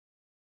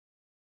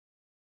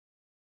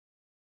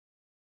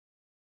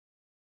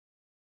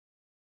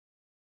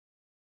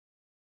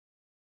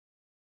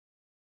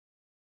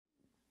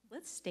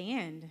Let's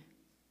stand.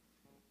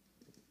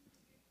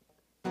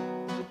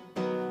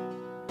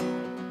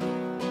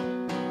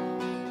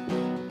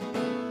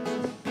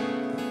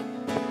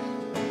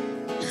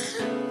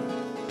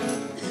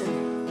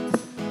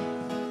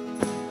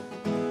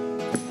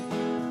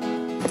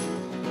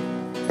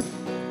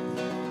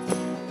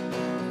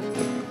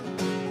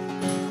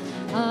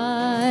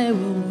 I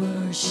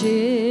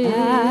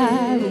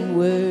will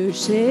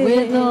worship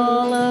with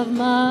all of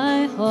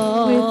my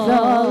heart. With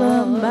all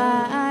of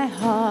my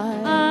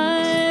heart.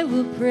 I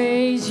will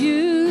praise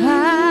you.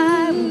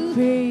 I will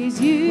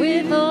praise you.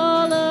 With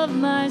all of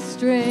my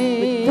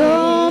strength. With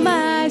all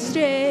my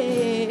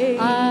strength.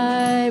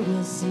 I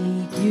will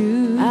seek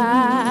you.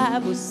 I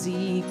will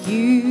seek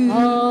you.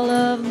 All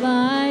of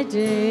my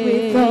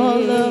days. With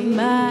all of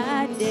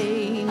my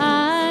days.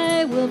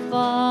 I will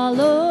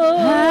follow.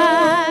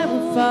 I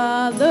will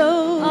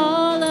follow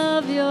all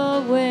of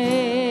your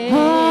ways.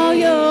 All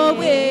your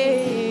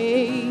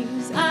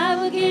ways. I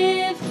will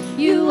give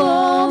you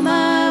all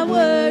my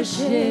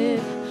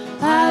worship.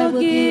 I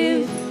will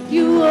give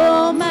you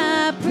all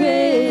my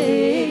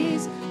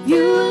praise.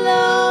 You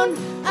alone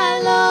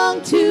I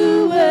long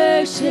to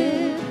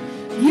worship.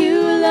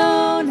 You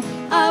alone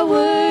are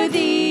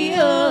worthy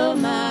of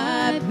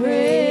my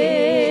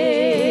praise.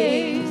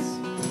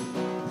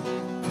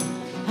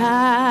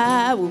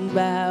 I will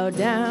bow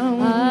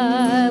down.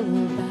 I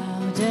will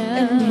bow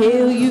down and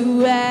hail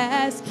you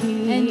as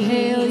King. And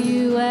hail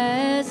you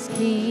as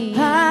King.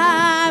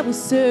 I will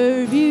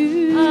serve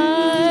you.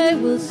 I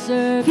will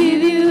serve you.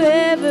 Give you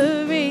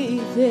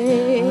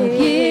everything. I'll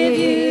give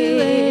you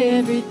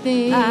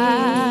everything.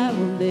 I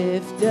will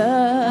lift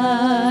up.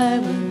 I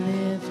will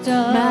lift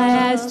up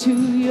my eyes to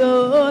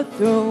your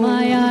throne.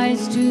 My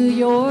eyes to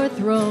your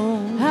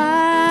throne.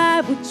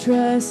 I will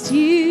trust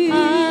you.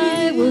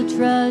 I will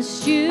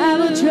trust you. I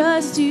will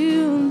trust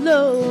you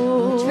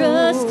alone. I'll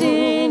trust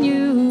in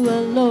you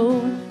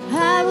alone.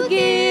 I will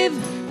give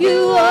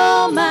you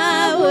all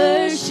my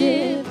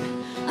worship.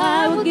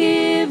 I will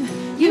give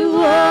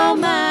you all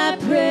my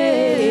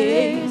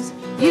praise.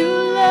 You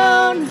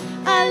alone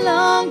I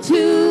long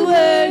to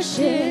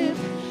worship.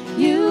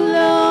 You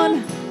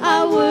alone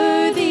are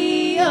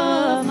worthy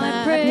of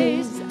my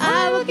praise.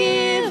 I will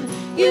give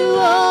you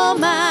all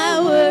my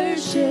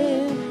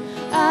worship.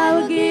 I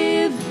will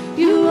give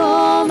you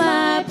all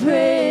my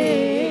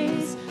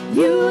praise.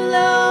 You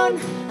alone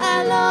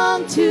I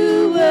long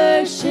to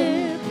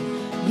worship.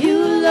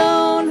 You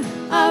alone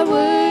are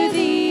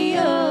worthy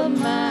of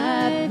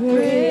my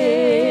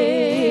praise.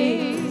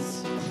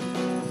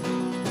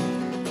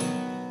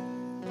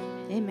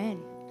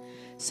 Amen.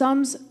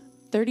 Psalms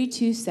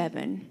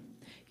 32:7.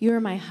 You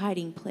are my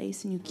hiding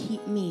place, and you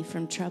keep me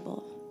from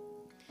trouble.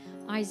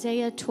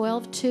 Isaiah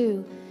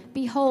 12:2.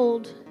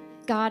 Behold,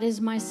 God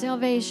is my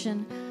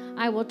salvation.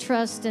 I will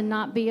trust and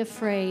not be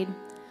afraid.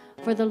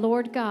 For the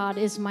Lord God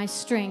is my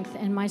strength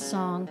and my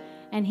song,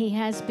 and he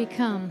has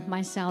become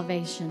my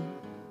salvation.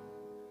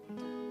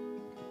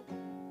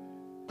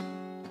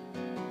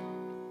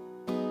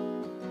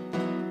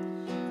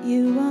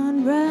 You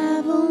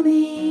unravel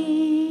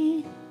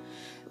me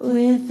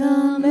with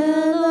a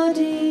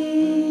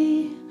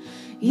melody.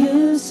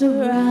 You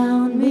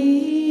surround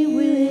me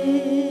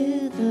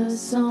with a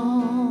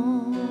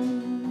song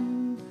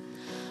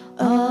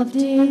of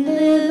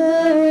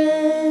deliverance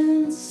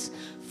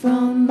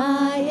from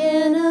my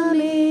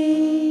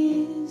enemies,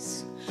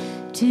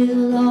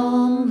 till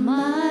all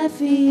my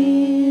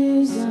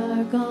fears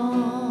are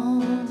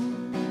gone.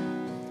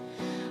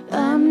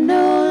 I'm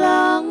no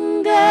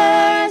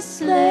longer a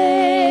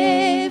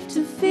slave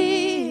to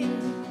fear.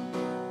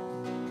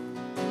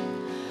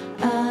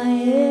 I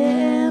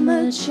am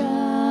a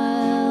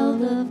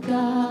child of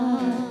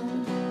God.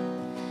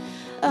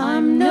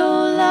 I'm no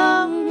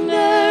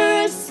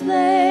longer a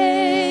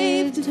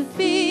slave to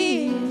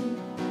fear.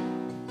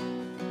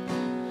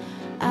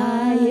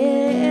 I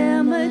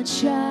am a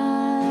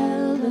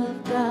child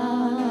of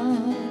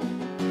God.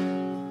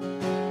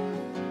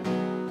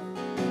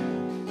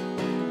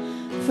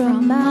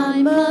 From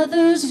my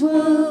mother's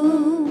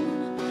womb,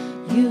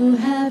 you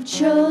have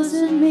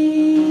chosen me.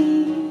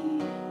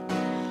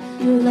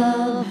 Your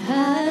love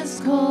has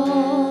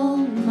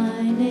called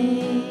my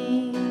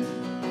name.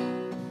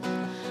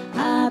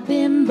 I've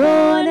been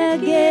born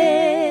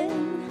again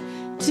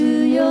to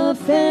your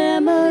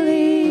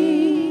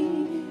family.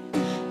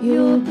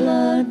 Your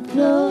blood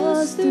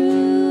flows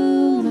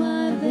through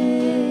my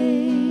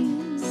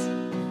veins.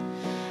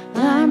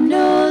 I'm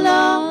no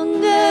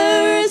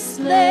longer a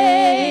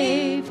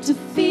slave to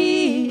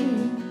fear.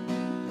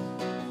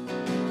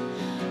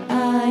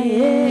 I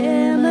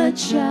am a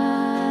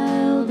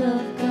child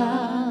of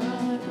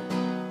God.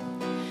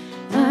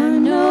 I'm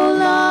no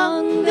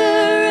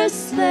longer a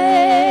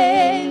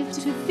slave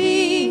to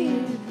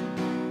fear.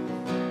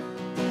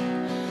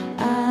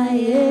 I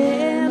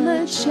am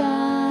a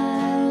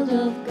child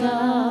of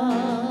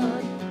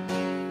God.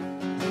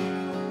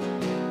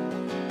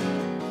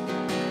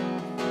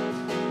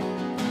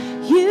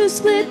 You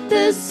split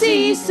the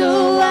sea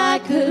so I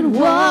could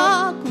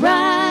walk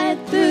right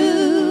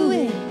through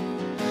it.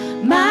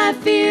 My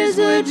fears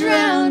were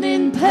drowned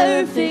in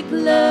perfect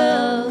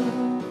love.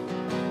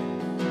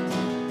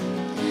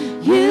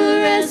 You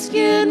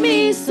rescued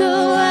me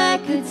so I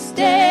could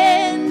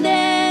stand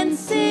and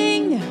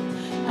sing.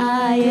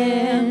 I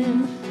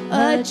am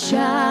a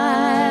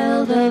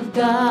child of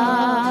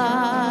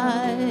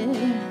God.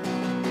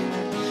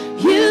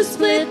 You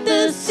split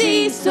the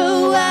sea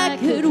so I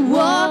could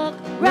walk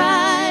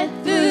right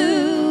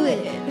through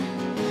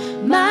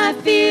it. My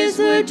fears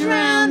were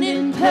drowned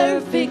in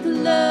perfect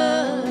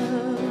love.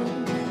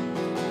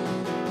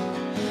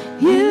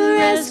 You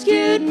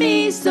rescued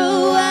me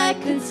so I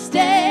could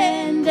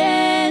stand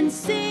and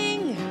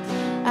sing.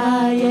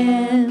 I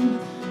am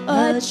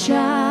a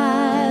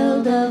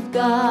child of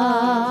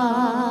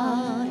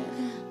God.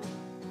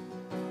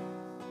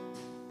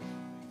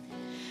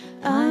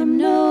 I'm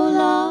no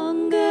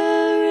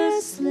longer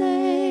a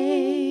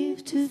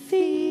slave to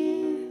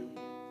fear.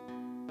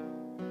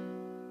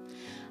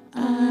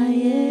 I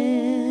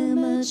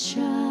am a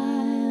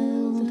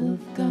child of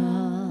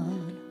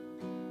God.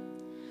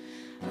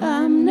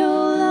 I'm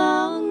no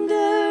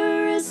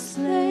longer a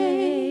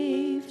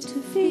slave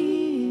to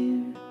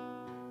fear.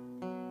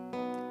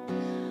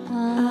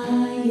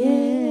 I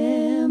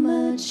am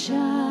a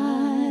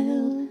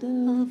child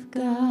of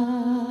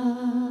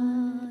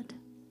God.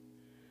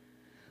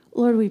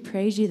 Lord, we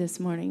praise you this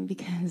morning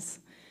because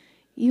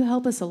you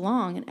help us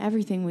along in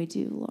everything we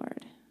do,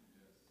 Lord.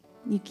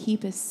 You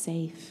keep us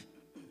safe,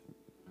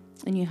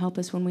 and you help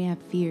us when we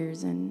have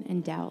fears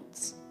and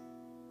doubts.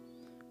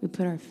 We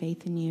put our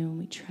faith in you, and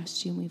we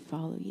trust you, and we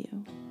follow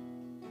you.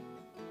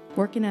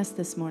 Work in us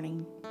this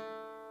morning.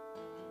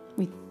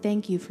 We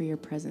thank you for your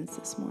presence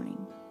this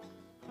morning.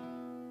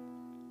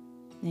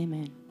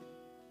 Amen.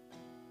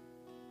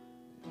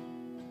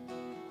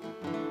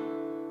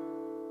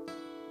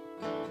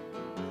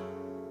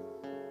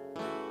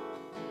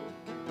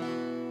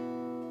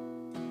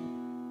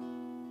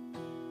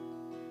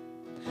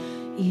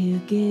 You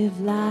give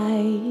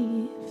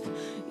life,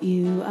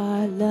 you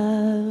are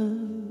love,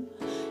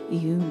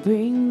 you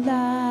bring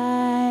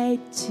light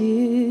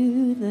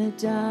to the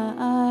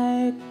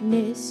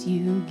darkness,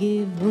 you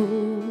give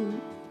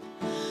hope,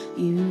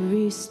 you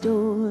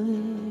restore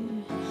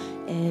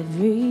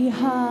every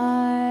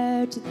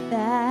heart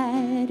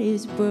that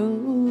is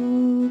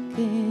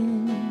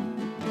broken.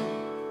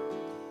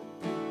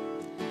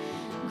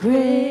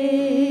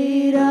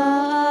 Great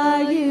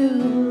are you,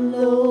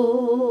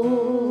 Lord.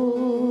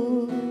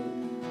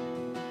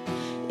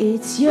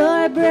 It's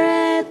your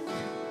breath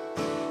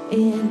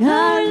in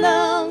our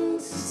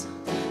lungs,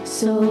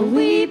 so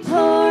we pour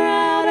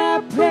out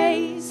our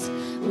praise.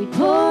 We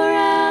pour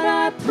out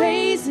our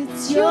praise.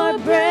 It's your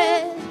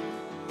breath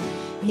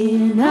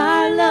in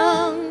our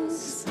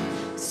lungs,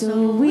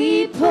 so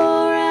we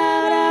pour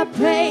out our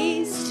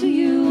praise to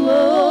you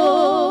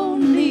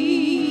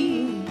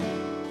only.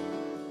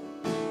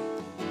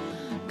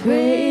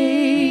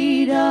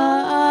 Great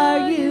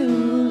are you,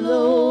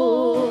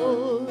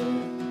 Lord.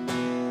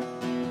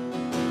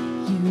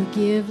 You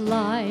give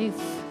life,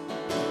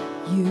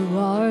 you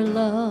are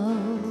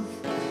love,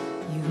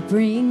 you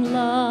bring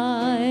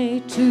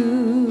light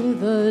to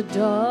the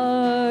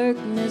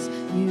darkness,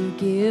 you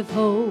give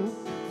hope,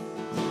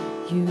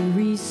 you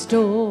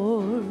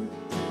restore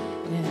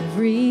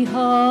every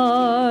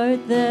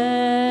heart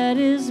that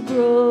is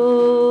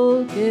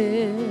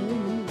broken.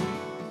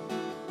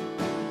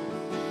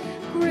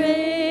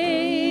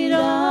 Great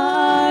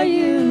are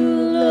you,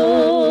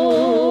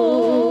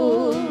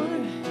 Lord.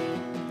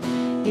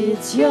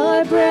 It's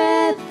your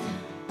breath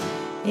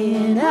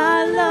in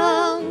our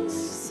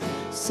lungs,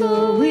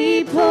 so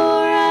we pour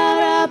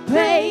out our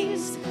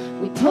praise.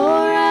 We pour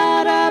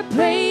out our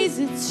praise.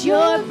 It's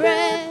your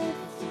breath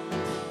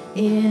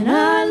in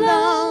our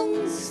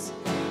lungs,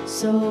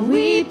 so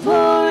we pour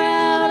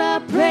out our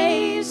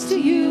praise to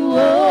you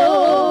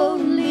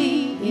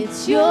only.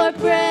 It's your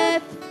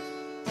breath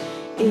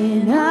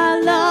in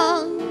our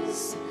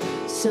lungs,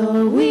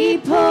 so we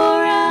pour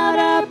out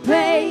our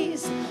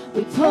praise.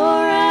 We pour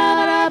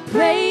out our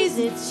praise.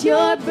 It's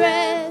your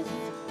breath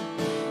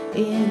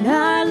in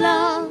our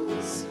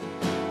lungs,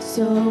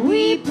 so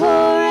we pour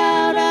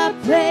out our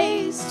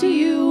praise to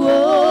you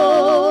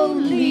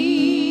only.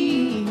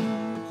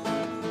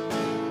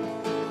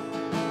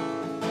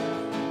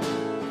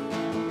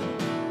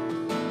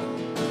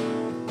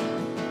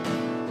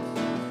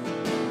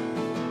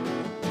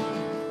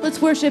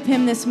 Let's worship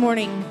him this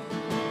morning.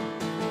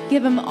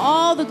 Give him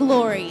all the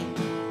glory.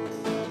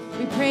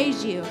 We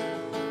praise you.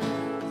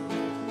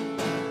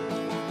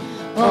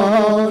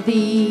 All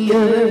the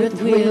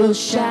earth will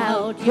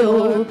shout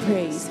your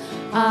praise.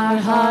 Our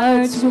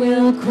hearts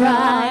will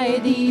cry.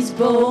 These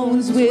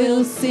bones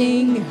will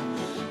sing.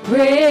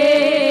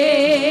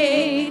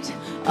 Great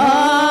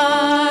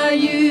are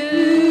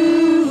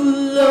you,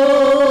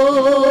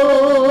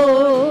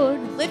 Lord.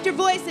 Lift your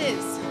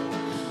voices.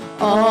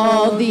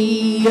 All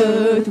the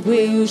earth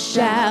will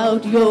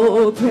shout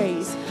your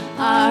praise.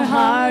 Our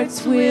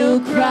hearts will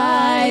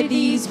cry.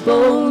 These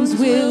bones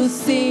will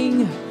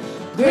sing.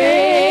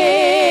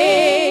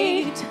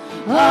 Great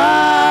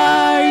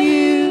are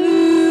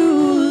you,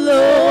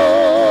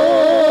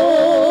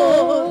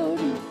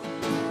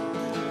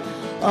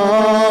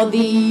 all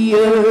the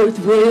earth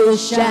will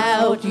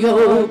shout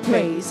your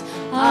praise.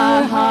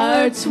 Our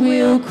hearts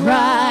will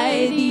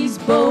cry, these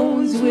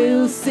bones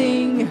will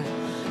sing.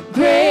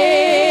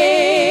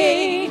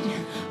 Great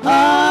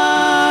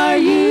are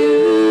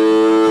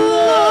you,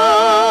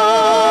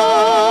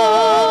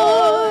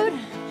 Lord.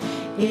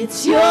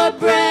 It's your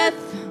breath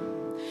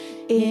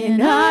in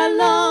our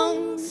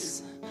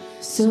lungs,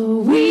 so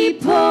we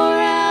pour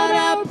out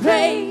our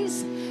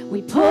praise.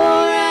 We pour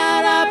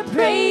out our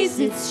praise.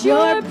 It's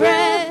your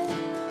breath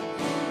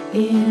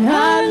in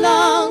our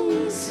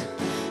lungs,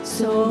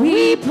 so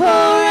we pour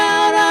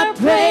out our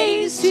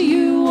praise to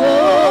you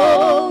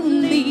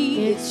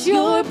only. It's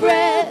your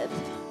breath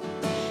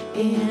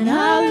in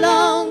our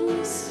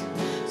lungs,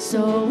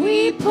 so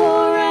we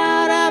pour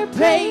out our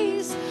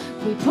praise.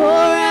 We pour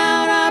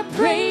out our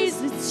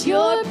praise. It's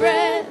your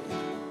breath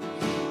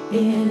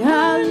in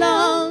our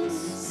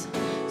lungs,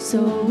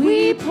 so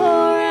we pour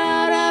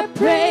out our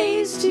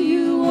praise to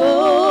you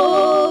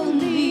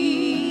only.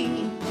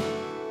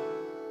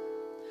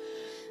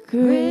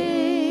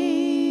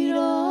 Great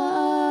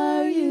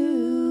are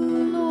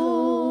you,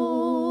 Lord.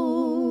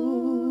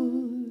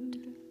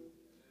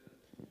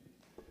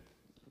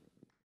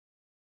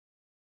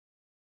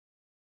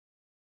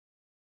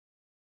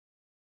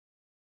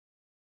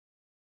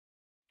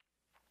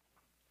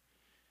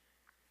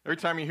 Every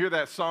time you hear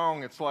that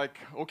song, it's like,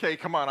 okay,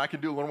 come on, I can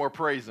do a little more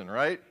praising,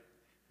 right?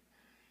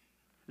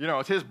 You know,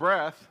 it's his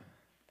breath.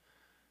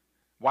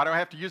 Why do I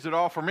have to use it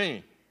all for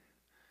me?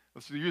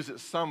 Let's use it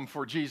some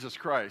for Jesus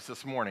Christ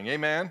this morning.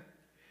 Amen?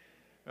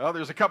 Well,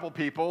 there's a couple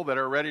people that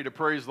are ready to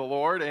praise the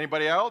Lord.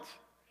 Anybody else?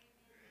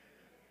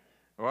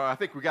 Well, I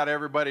think we got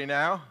everybody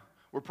now.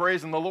 We're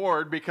praising the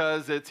Lord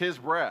because it's his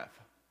breath.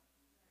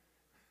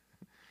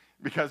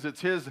 Because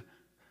it's his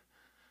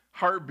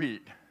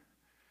heartbeat.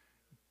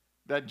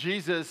 That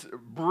Jesus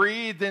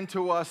breathed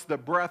into us the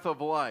breath of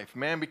life.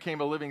 Man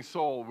became a living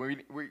soul.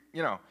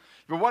 You know,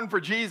 if it wasn't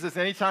for Jesus,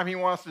 anytime he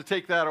wants to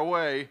take that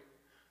away,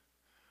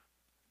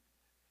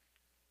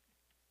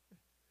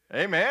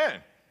 amen.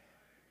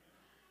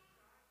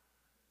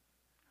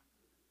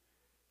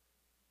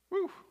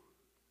 Woo.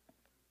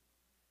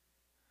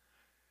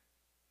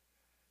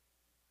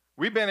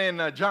 We've been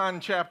in John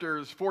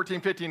chapters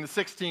 14, 15, and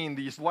 16,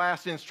 these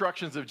last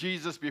instructions of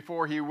Jesus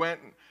before he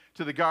went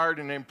to the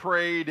garden and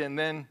prayed, and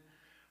then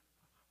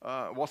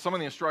some of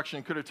the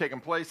instruction could have taken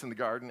place in the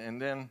garden,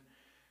 and then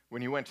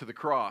when he went to the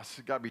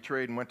cross, got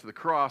betrayed and went to the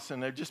cross,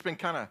 and they've just been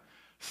kind of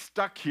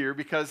stuck here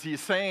because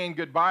he's saying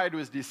goodbye to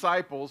his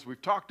disciples.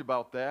 We've talked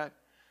about that.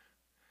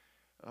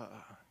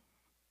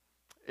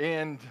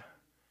 And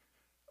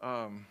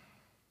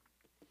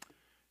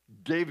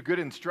gave good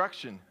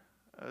instruction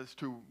as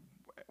to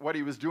what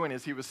he was doing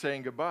as he was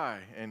saying goodbye.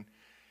 And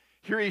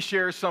here he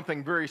shares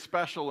something very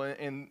special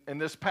in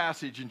this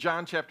passage in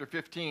John chapter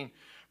 15,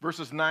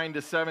 verses 9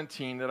 to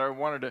 17 that I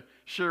wanted to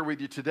share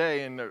with you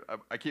today. And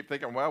I keep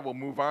thinking, well, we'll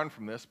move on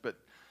from this, but,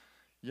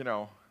 you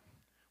know,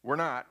 we're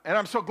not. And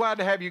I'm so glad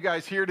to have you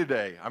guys here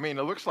today. I mean,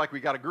 it looks like we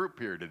got a group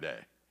here today.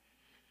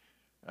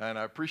 And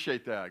I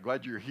appreciate that.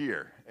 Glad you're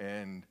here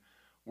and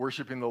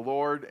worshiping the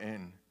Lord.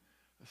 And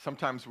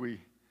sometimes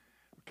we've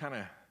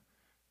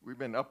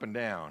been up and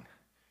down,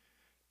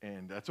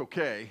 and that's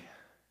okay.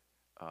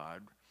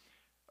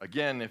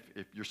 Again,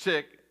 if you're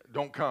sick,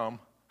 don't come.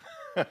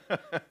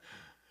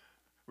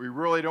 We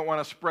really don't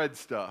want to spread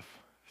stuff.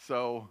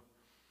 So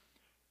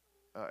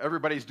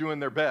everybody's doing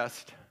their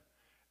best,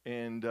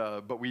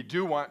 but we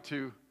do want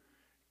to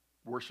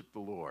worship the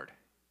Lord.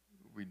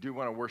 We do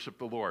want to worship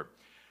the Lord.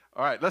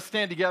 All right, let's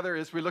stand together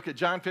as we look at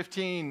John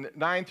 15,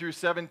 9 through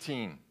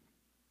 17.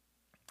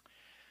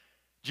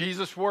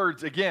 Jesus'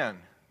 words again.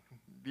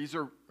 These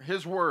are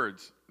his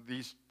words.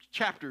 These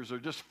chapters are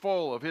just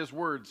full of his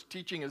words,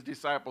 teaching his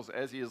disciples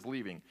as he is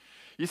leaving.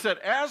 He said,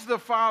 "As the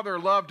Father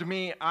loved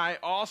me, I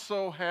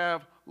also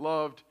have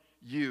loved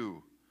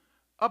you.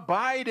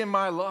 Abide in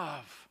my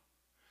love.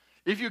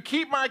 If you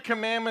keep my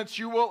commandments,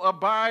 you will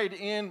abide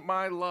in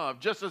my love,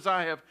 just as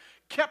I have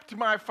kept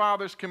my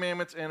Father's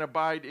commandments and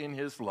abide in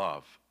his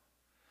love.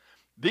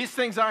 These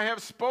things I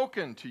have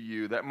spoken to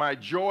you, that my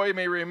joy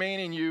may remain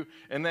in you,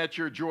 and that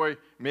your joy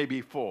may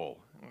be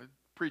full." I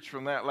preached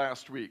from that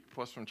last week,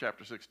 plus from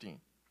chapter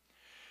 16.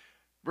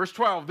 Verse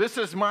 12, "This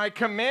is my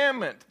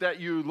commandment, that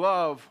you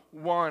love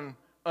one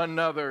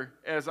another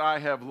as I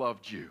have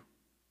loved you.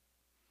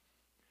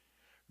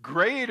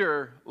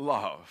 Greater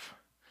love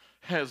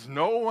has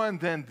no one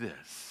than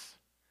this,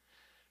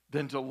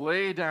 than to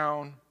lay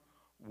down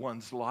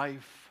one's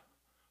life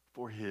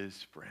for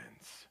his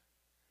friends.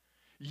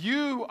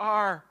 You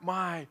are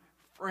my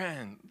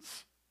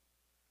friends."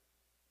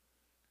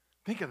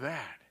 Think of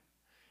that.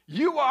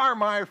 You are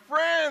my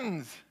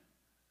friends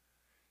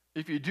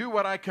if you do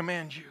what I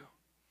command you.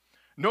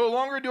 No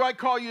longer do I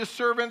call you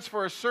servants,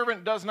 for a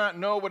servant does not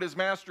know what his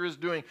master is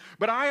doing,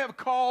 but I have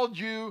called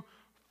you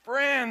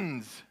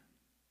friends.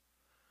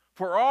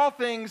 For all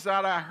things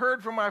that I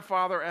heard from my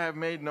Father I have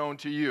made known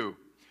to you.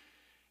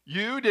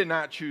 You did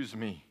not choose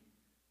me,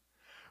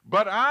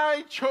 But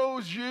I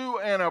chose you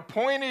and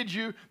appointed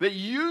you that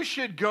you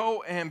should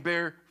go and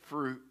bear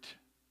fruit,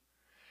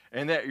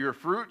 and that your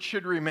fruit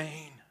should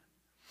remain,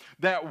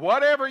 that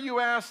whatever you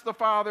ask the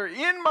Father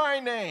in my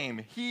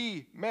name,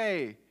 he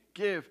may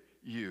give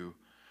you.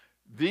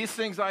 These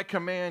things I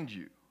command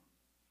you,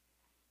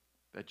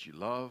 that you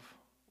love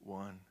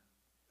one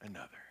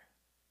another.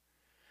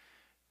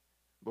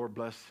 Lord,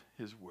 bless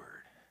his word.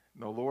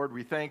 No, Lord,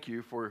 we thank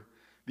you for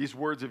these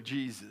words of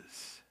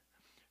Jesus.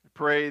 I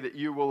pray that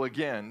you will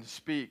again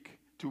speak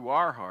to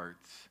our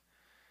hearts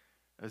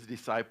as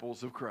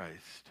disciples of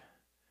Christ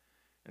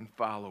and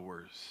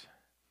followers.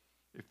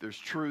 If there's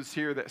truths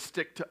here that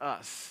stick to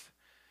us,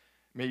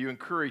 may you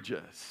encourage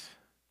us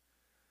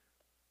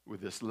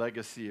with this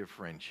legacy of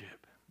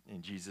friendship.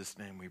 In Jesus'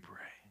 name we pray.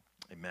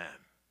 Amen.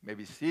 You may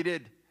be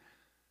seated.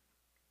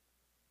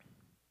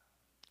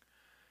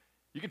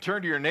 You can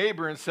turn to your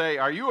neighbor and say,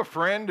 are you a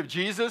friend of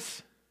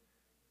Jesus?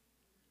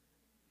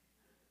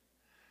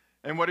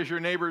 And what does your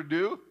neighbor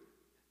do?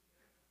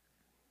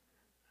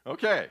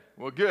 Okay,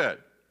 well, good.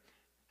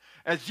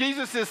 As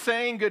Jesus is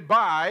saying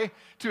goodbye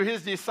to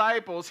his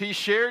disciples, he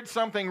shared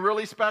something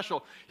really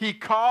special. He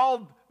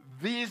called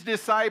these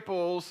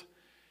disciples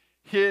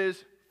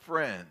his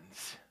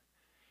friends.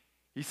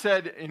 He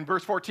said in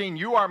verse 14,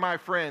 you are my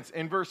friends.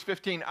 In verse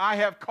 15, I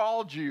have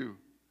called you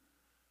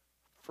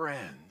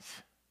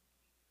friends.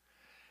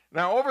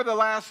 Now, over the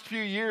last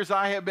few years,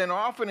 I have been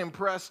often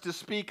impressed to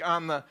speak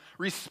on the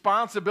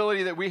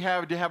responsibility that we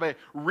have to have a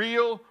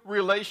real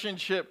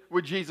relationship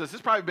with Jesus.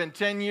 It's probably been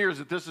 10 years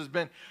that this has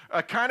been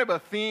a kind of a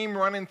theme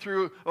running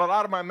through a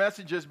lot of my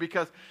messages,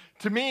 because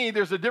to me,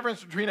 there's a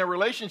difference between a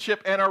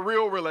relationship and a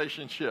real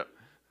relationship.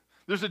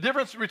 There's a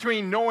difference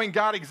between knowing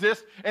God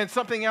exists and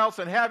something else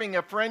and having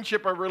a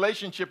friendship or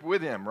relationship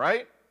with him,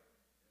 right?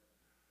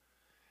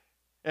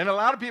 And a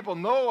lot of people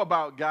know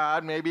about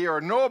God maybe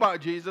or know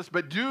about Jesus,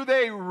 but do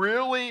they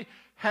really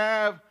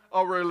have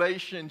a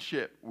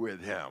relationship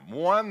with him?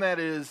 One that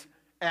is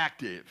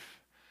active.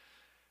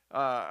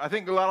 I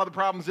think a lot of the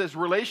problems is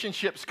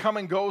relationships come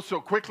and go so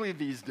quickly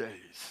these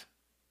days.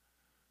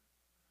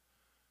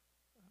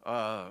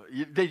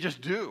 They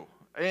just do.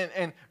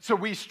 And so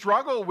we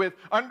struggle with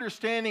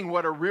understanding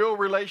what a real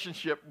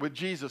relationship with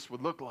Jesus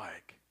would look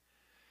like.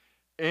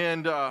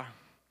 And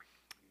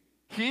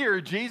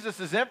here, Jesus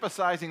is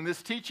emphasizing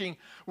this teaching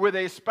with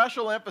a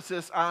special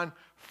emphasis on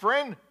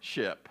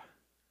friendship.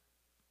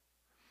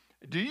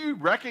 Do you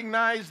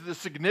recognize the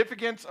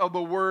significance of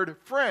the word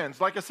friends?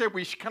 Like I said,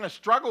 we kind of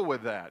struggle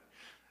with that.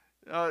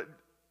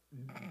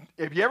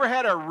 Have you ever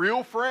had a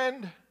real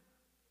friend?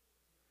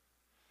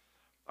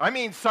 I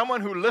mean,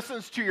 someone who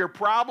listens to your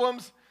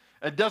problems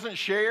and doesn't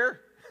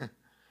share.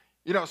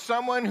 You know,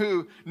 someone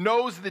who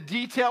knows the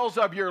details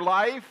of your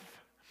life.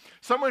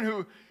 Someone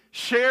who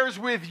shares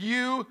with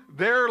you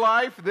their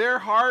life, their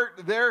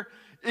heart, their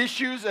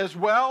issues as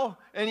well.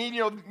 And you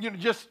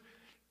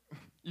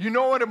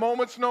know at a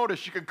moment's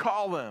notice, you can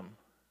call them.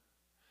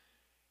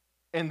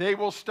 And they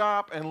will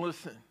stop and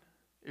listen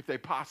if they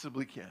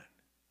possibly can.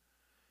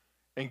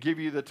 And give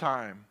you the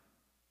time.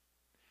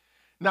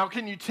 Now,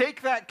 can you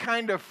take that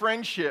kind of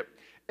friendship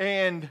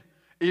and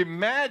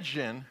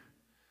imagine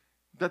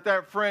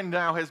that friend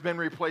now has been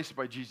replaced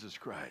by Jesus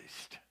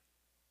Christ?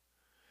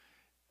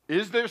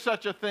 Is there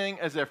such a thing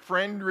as a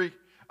friend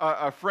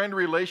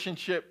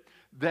relationship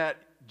that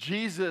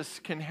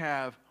Jesus can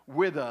have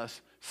with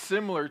us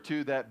similar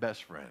to that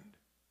best friend?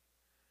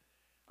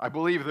 I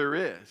believe there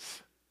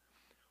is.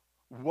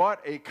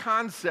 What a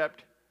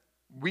concept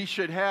we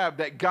should have,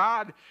 that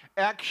God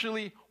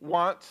actually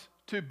wants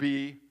to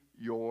be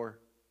your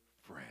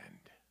friend.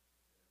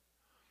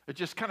 It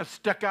just kind of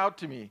stuck out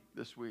to me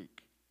this week.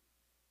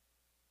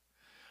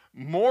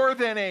 More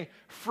than a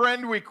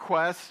friend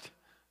request.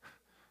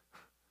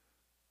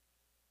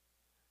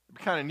 It'd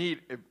be kind of neat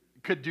if it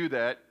could do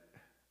that.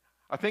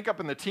 I think up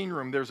in the teen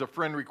room there's a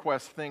friend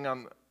request thing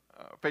on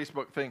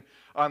Facebook thing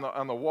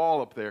on the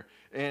wall up there,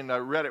 and I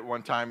read it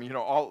one time. You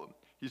know,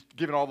 he's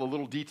given all the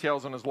little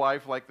details on his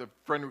life like the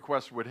friend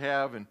request would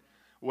have and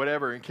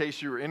whatever, in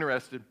case you were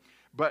interested.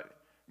 But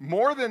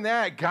more than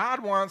that,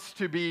 God wants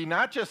to be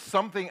not just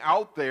something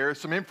out there,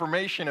 some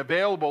information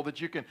available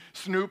that you can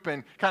snoop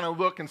and kind of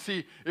look and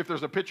see if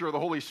there's a picture of the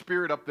Holy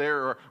Spirit up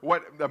there or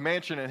what a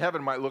mansion in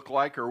heaven might look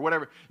like or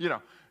whatever. You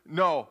know,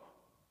 no.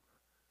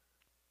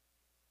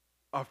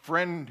 A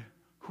friend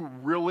who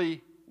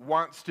really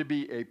wants to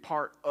be a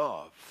part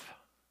of.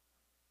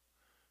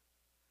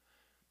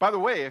 By the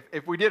way,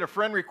 if we did a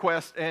friend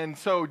request and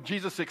so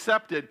Jesus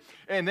accepted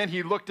and then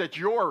he looked at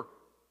your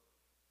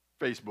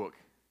Facebook,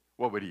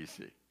 what would he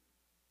see?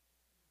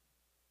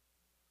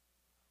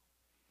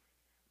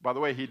 By the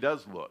way, he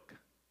does look.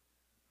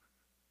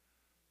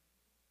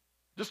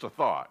 Just a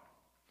thought.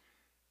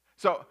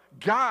 So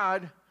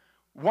God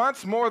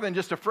wants more than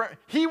just a friend.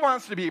 He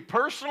wants to be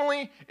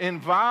personally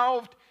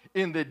involved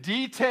in the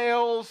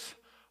details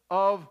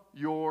of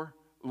your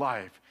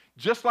life.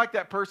 Just like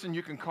that person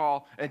you can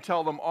call and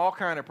tell them all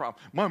kind of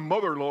problems. My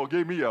mother-in-law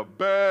gave me a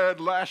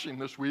bad lashing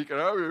this week.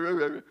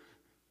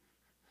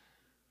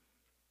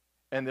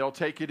 and they'll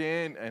take it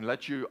in and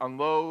let you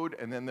unload,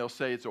 and then they'll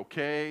say it's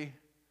okay.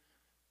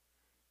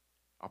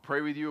 I'll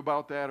pray with you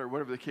about that, or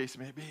whatever the case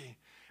may be.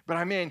 But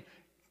I mean,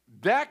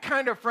 that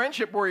kind of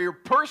friendship where you're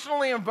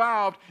personally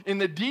involved in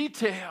the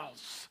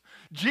details.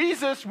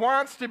 Jesus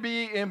wants to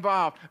be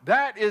involved.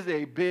 That is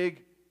a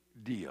big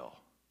deal,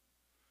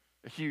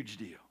 a huge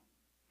deal.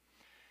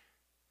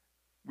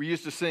 We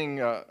used to sing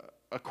a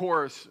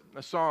chorus,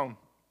 a song,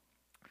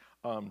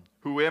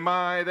 who am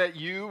I that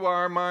you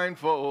are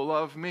mindful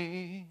of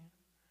me,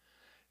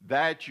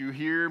 that you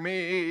hear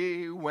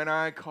me when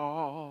I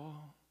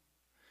call?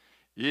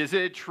 Is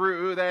it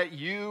true that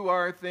you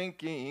are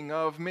thinking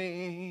of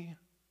me,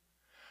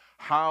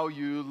 how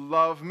you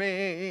love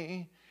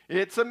me?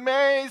 It's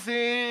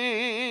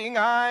amazing,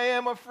 I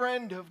am a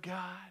friend of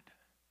God.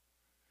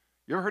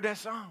 You ever heard that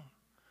song?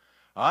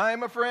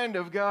 I'm a friend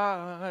of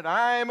God,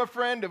 I'm a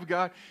friend of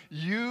God,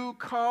 you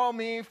call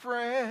me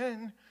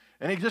friend.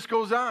 And it just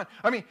goes on.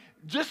 I mean,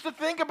 just to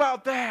think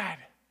about that.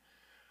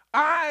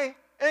 I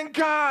and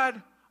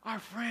God are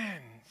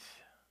friends.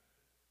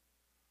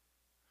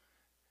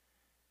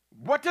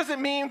 What does it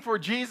mean for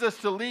Jesus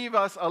to leave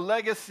us a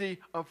legacy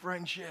of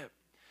friendship?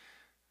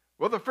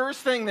 Well, the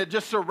first thing that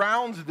just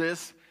surrounds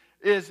this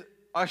is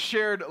a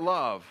shared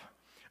love.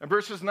 In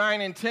verses 9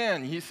 and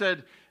 10, he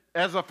said,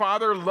 as the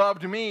Father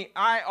loved me,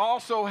 I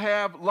also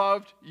have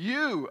loved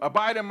you.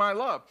 Abide in my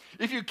love.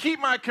 If you keep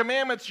my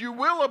commandments, you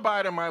will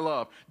abide in my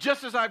love,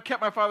 just as I've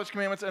kept my Father's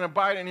commandments and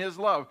abide in his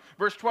love.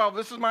 Verse 12,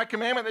 this is my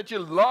commandment, that you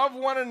love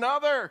one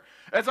another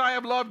as I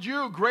have loved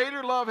you.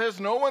 Greater love has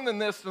no one than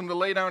this, than to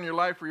lay down your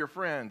life for your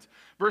friends.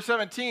 Verse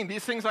 17,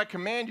 these things I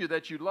command you,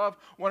 that you love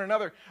one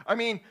another. I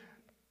mean,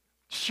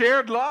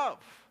 shared love,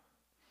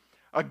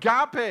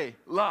 agape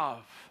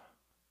love,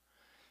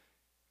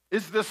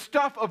 is the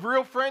stuff of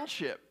real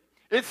friendship.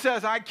 It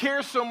says, I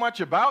care so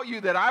much about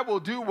you that I will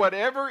do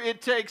whatever it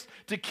takes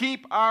to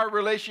keep our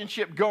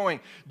relationship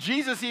going.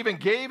 Jesus even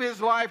gave his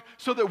life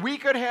so that we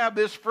could have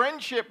this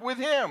friendship with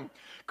him.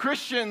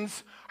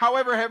 Christians,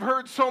 however, have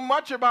heard so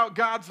much about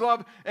God's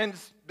love and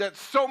that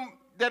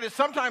it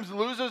sometimes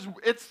loses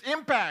its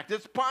impact,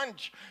 its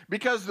punch,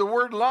 because the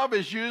word love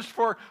is used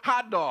for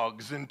hot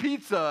dogs and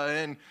pizza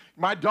and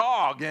my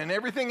dog and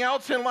everything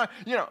else in life.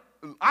 You know,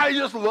 I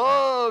just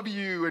love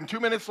you, and 2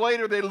 minutes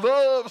later they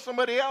love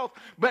somebody else.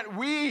 But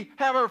we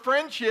have a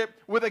friendship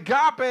with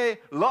agape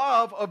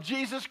love of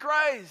Jesus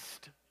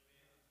Christ.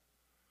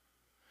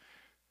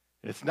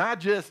 It's not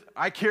just,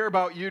 I care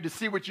about you to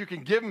see what you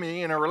can give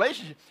me in a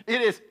relationship.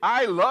 It is,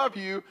 I love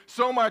you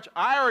so much,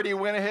 I already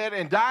went ahead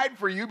and died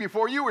for you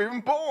before you were even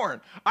born.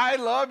 I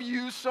love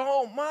you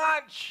so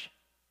much.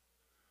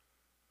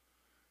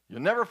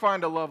 You'll never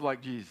find a love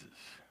like Jesus.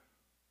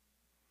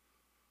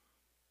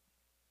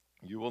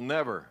 You will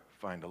never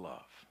find a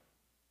love.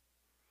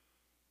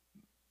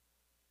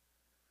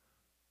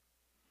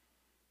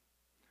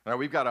 Now,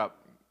 we've got a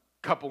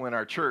couple in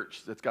our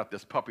church that's got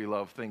this puppy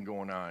love thing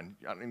going on.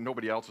 I mean,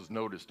 nobody else has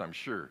noticed, I'm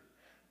sure.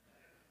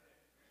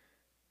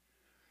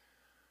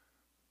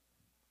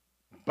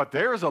 But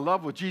there is a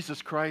love with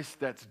Jesus Christ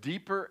that's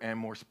deeper and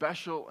more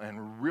special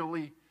and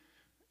really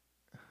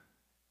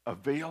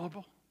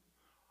available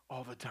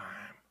all the time.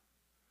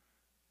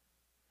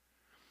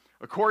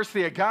 Of course,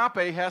 the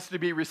agape has to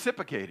be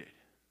reciprocated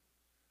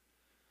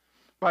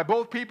by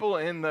both people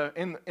in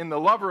the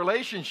love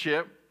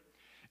relationship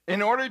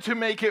in order to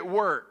make it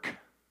work.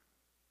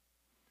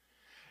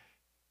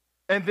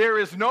 And there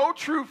is no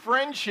true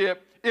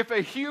friendship if a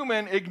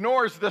human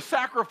ignores the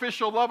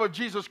sacrificial love of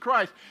Jesus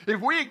Christ.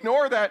 If we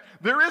ignore that,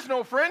 there is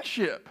no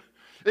friendship.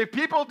 If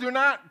people do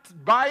not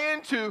buy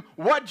into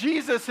what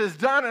Jesus has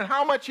done and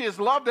how much he has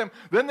loved them,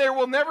 then there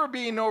will never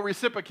be no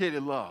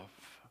reciprocated love.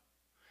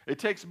 It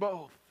takes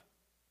both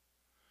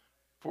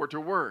for it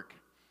to work.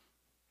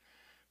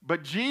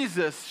 But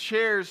Jesus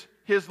shares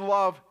his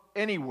love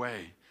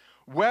anyway,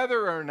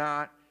 whether or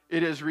not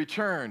it is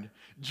returned.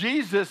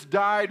 Jesus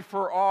died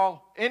for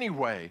all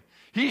anyway.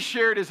 He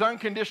shared his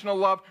unconditional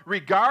love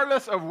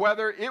regardless of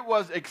whether it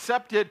was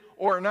accepted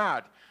or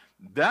not.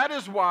 That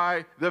is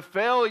why the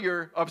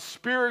failure of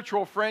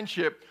spiritual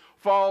friendship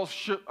falls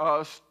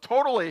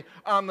totally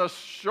on the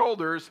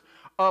shoulders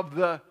of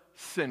the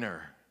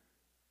sinner.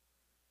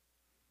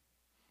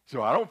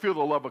 So I don't feel the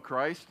love of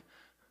Christ.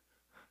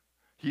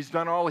 He's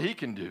done all he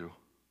can do.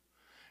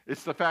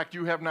 It's the fact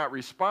you have not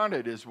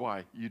responded is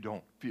why you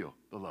don't feel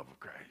the love of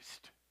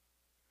Christ.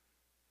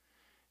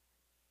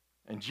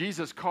 And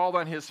Jesus called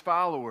on his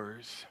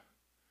followers,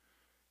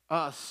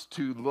 us,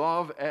 to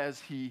love as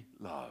he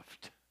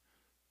loved.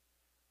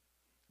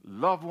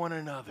 Love one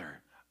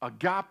another.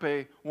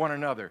 Agape one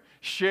another.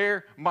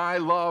 Share my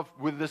love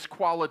with this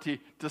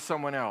quality to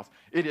someone else.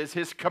 It is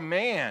his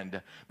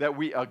command that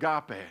we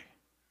agape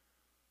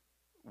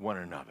one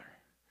another.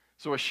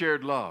 So a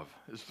shared love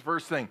is the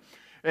first thing.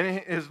 And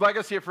his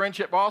legacy of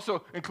friendship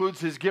also includes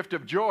his gift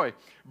of joy.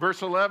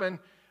 Verse 11,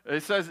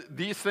 it says,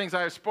 these things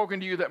I have spoken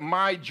to you, that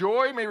my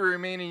joy may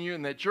remain in you,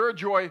 and that your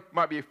joy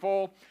might be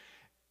full.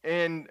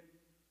 And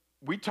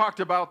we talked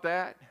about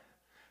that.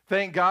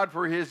 thank God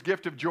for his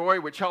gift of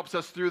joy, which helps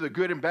us through the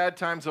good and bad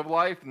times of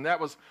life. And that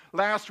was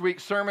last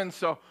week's sermon,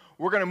 so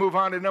we're going to move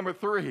on to number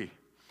 3.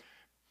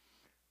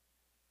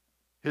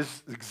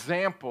 His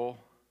example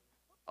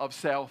of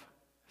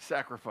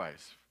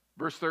self-sacrifice.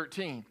 Verse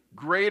 13,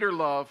 greater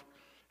love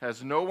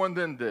has no one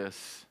than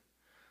this,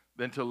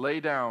 than to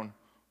lay down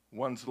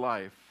one's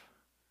life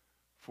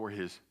for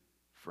his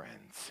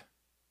friends.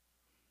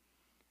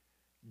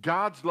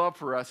 God's love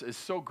for us is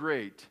so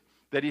great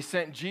that he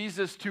sent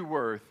Jesus to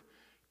earth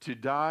to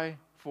die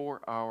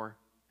for our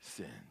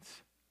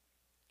sins.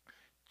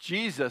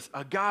 Jesus,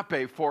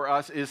 agape for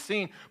us, is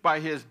seen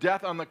by his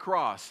death on the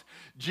cross.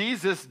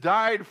 Jesus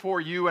died for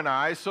you and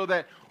I so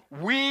that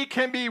we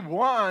can be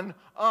one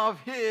of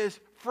his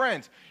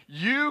friends.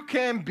 You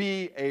can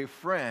be a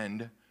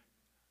friend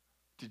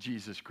to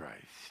Jesus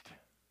Christ.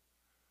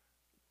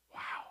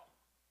 Wow.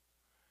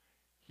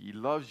 He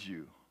loves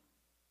you.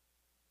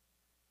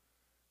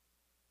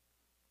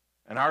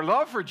 And our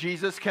love for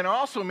Jesus can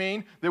also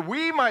mean that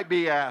we might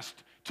be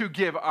asked to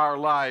give our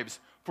lives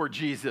for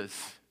Jesus.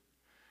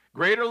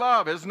 Greater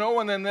love is no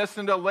one than this,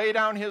 than to lay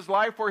down his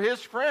life for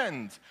his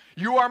friends.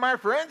 You are my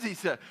friends, he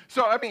said.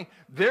 So,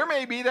 there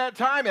may be that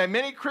time, and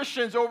many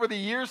Christians over the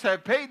years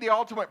have paid the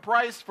ultimate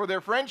price for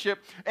their friendship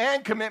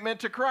and commitment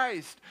to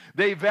Christ.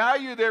 They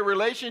value their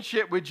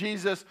relationship with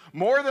Jesus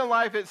more than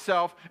life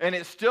itself, and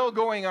it's still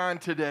going on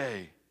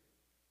today.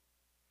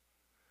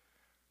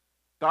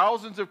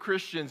 Thousands of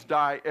Christians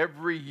die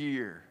every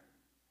year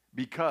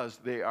because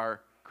they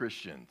are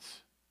Christians.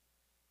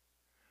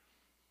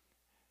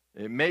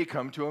 It may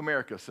come to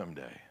America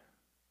someday.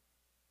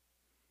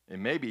 It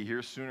may be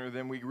here sooner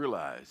than we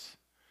realize,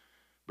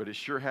 but it's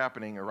sure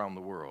happening around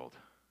the world.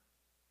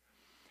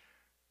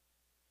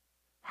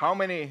 How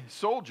many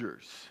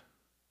soldiers,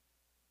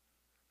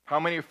 how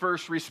many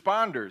first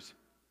responders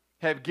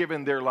have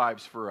given their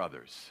lives for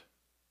others?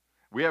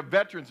 We have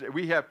Veterans Day.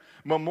 We have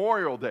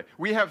Memorial Day.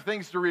 We have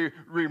things to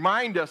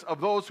remind us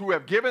of those who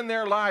have given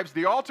their lives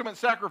the ultimate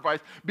sacrifice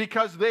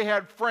because they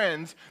had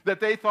friends that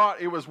they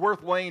thought it was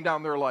worth laying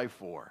down their life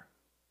for.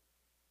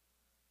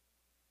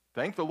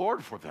 Thank the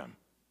Lord for them.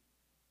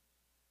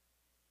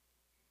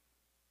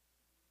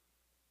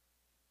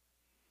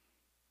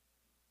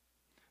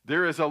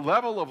 There is a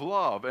level of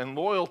love and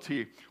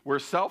loyalty where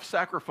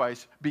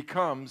self-sacrifice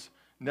becomes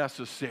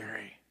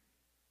necessary.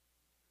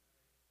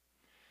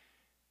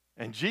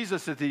 And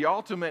Jesus is the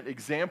ultimate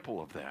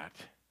example of that.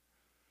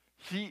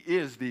 He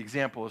is the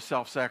example of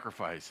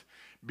self-sacrifice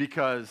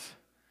because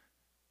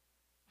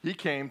he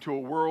came to a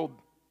world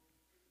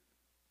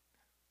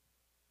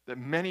that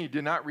many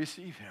did not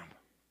receive him.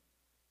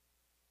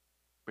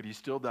 But he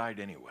still died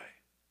anyway.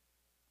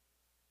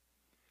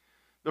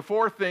 The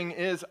fourth thing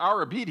is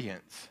our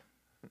obedience.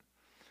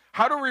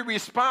 How do we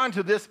respond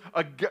to this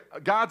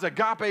God's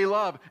agape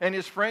love and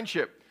his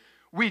friendship?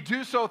 We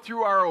do so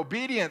through our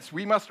obedience.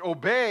 We must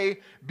obey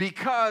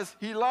because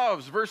he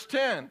loves. Verse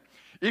 10,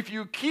 if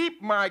you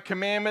keep my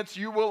commandments,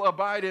 you will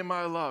abide in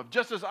my love,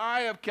 just as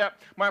I have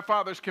kept my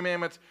Father's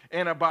commandments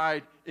and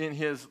abide in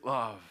his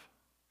love.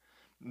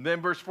 And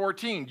then verse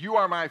 14, you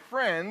are my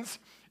friends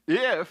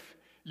if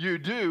you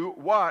do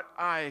what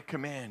I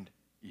command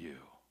you.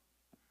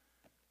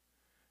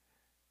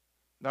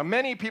 Now,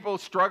 many people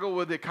struggle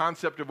with the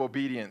concept of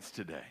obedience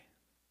today.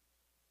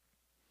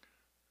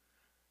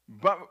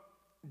 But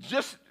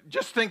just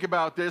think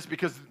about this,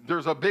 because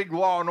there's a big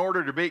law and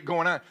order debate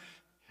going on.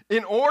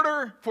 In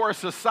order for a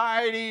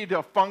society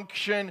to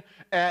function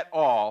at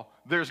all,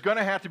 there's going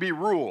to have to be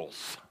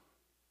rules.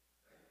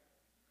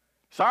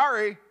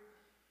 Sorry.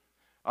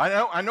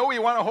 I know we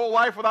want a whole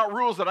life without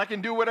rules, that I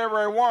can do whatever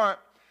I want.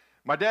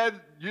 My dad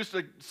used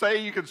to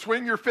say you can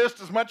swing your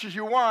fist as much as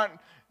you want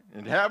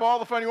and have all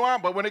the fun you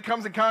want, but when it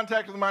comes in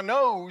contact with my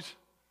nose,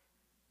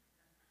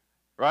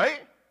 right?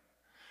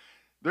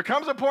 There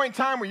comes a point in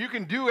time where you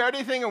can do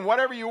anything and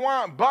whatever you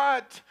want,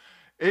 but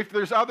if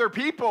there's other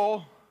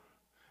people,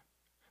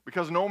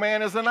 because no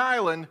man is an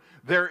island,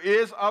 there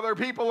is other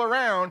people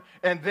around,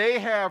 and they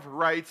have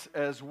rights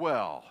as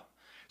well.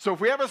 So if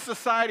we have a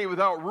society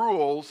without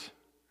rules,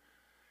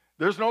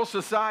 there's no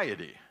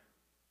society.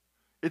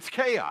 It's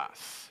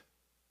chaos.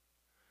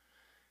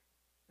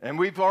 And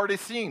we've already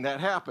seen that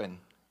happen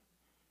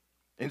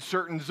in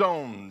certain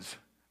zones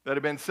that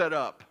have been set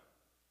up.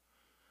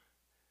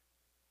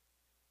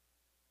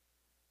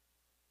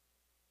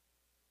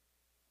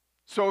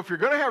 So if you're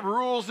going to have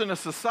rules in a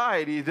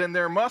society, then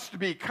there must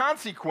be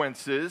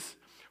consequences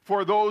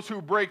for those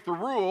who break the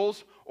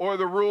rules, or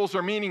the rules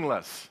are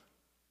meaningless.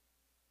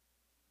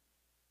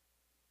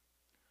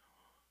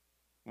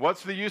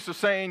 What's the use of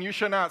saying you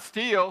shall not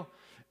steal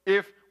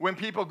if when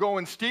people go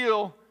and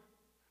steal,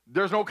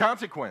 there's no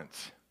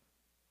consequence?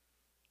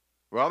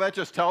 Well, that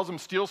just tells them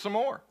steal some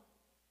more.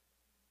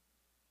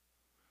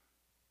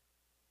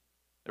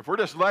 If we're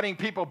just letting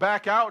people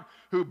back out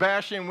who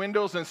bash in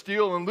windows and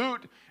steal and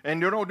loot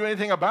and don't do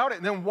anything about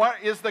it, then what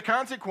is the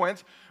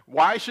consequence?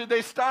 Why should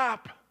they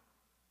stop?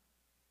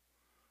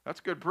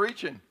 That's good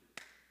preaching.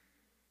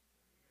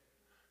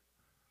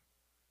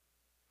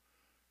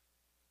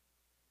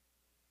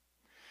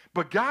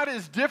 But God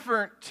is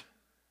different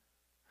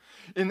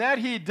in that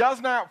he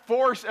does not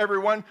force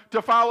everyone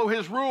to follow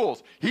his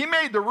rules. He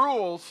made the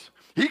rules.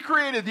 He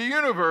created the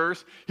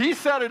universe. He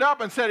set it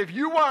up and said, if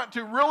you want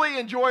to really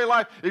enjoy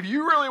life, if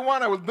you really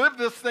want to live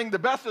this thing the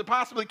best it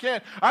possibly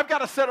can, I've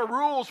got a set of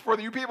rules for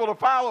you people to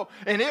follow,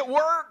 and it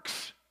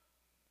works.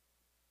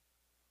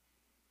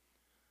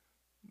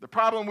 The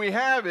problem we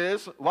have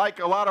is, like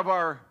a lot of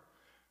our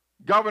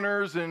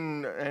governors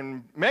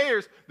and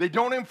mayors, they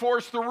don't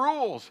enforce the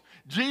rules.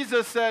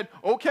 Jesus said,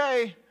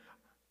 okay,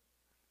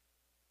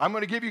 I'm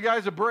going to give you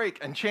guys a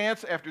break, and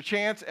chance after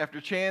chance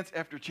after chance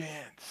after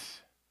chance.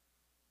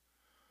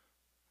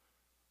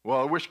 Well,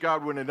 I wish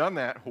God wouldn't have done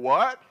that.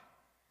 What?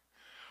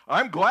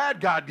 I'm glad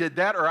God did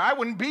that, or I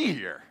wouldn't be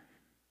here.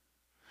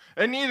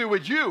 And neither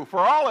would you, for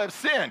all have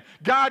sinned.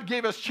 God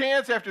gave us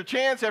chance after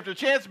chance after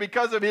chance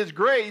because of his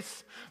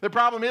grace. The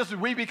problem is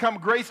we become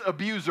grace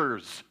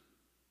abusers.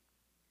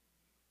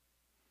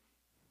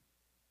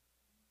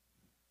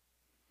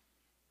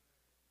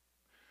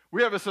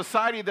 We have a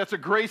society that's a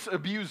grace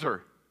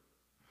abuser.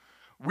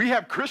 We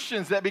have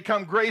Christians that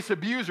become grace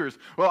abusers.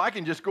 Well, I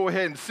can just go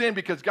ahead and sin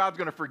because God's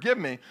going to forgive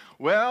me.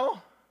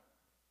 Well,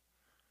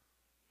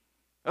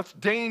 that's a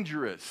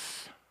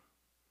dangerous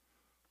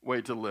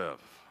way to live.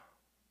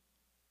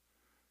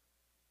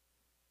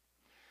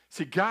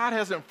 See, God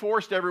hasn't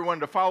forced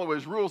everyone to follow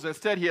his rules.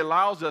 Instead, he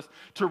allows us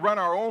to run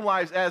our own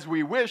lives as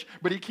we wish,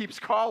 but he keeps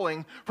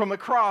calling from the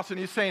cross, and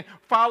he's saying,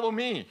 follow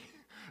me.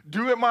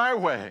 Do it my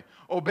way.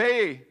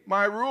 Obey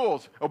my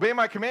rules. Obey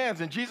my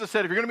commands. And Jesus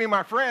said, if you're going to be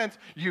my friends,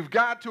 you've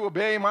got to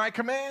obey my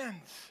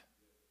commands.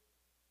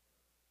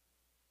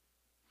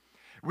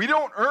 We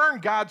don't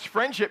earn God's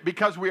friendship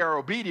because we are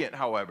obedient,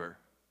 however.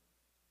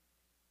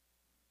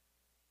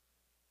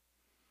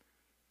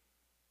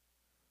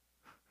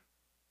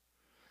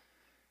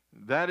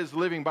 That is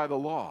living by the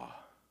law.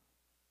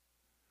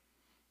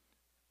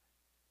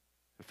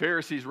 The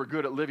Pharisees were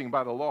good at living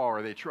by the law,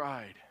 or they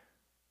tried.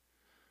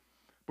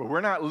 But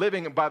we're not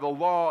living by the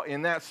law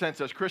in that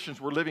sense as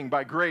Christians. We're living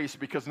by grace,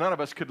 because none of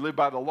us could live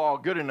by the law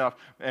good enough,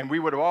 and we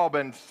would have all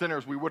been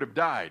sinners. We would have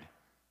died.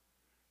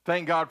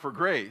 Thank God for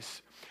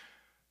grace.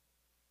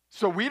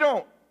 So we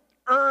don't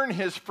earn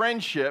his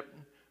friendship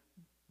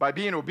by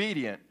being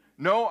obedient.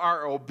 No,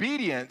 our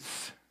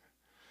obedience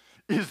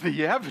is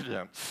the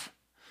evidence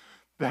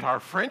that our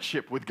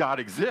friendship with God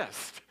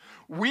exists.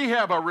 We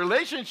have a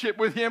relationship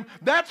with him.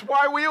 That's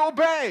why we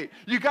obey.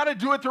 You got to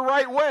do it the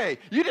right way.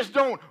 You just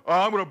don't,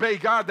 I'm going to obey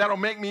God, that'll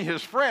make me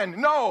his friend.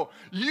 No,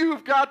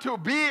 you've got to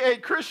be a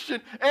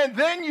Christian, and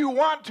then you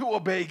want to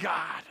obey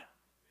God.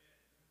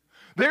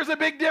 There's a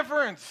big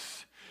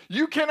difference.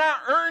 You cannot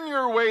earn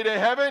your way to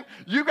heaven.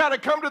 You got to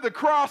come to the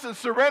cross and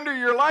surrender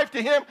your life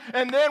to him,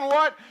 and then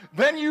what?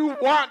 Then you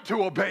want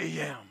to obey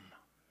him.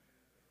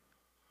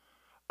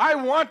 I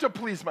want to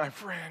please my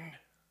friend.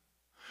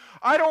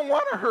 I don't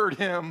want to hurt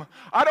him.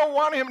 I don't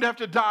want him to have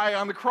to die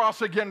on the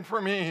cross again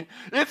for me.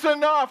 It's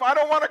enough. I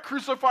don't want to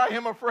crucify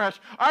him afresh.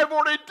 I've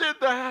already did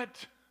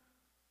that.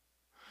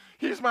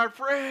 He's my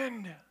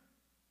friend.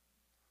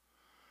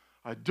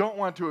 I don't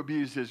want to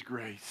abuse his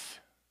grace.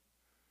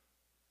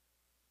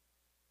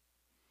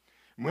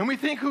 When we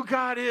think who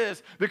God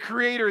is, the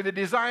creator, the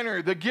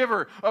designer, the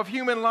giver of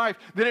human life,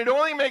 then it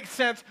only makes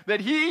sense that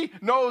he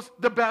knows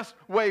the best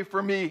way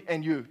for me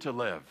and you to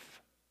live.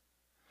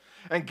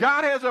 And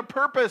God has a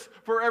purpose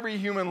for every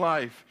human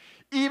life,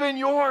 even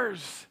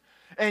yours.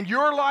 And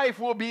your life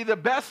will be the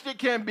best it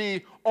can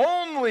be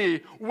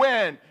only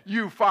when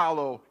you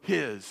follow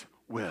his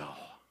will.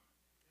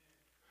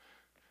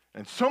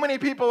 And so many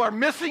people are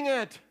missing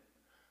it.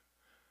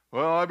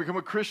 Well, I become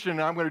a Christian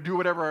and I'm going to do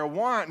whatever I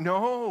want.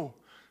 No,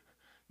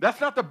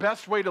 that's not the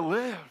best way to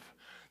live.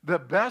 The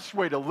best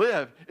way to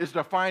live is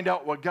to find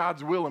out what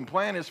God's will and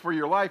plan is for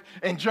your life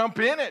and jump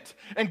in it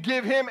and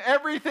give him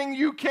everything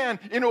you can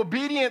in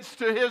obedience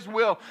to his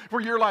will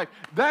for your life.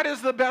 That is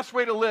the best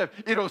way to live.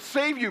 It'll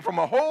save you from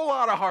a whole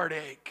lot of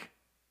heartache,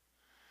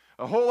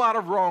 a whole lot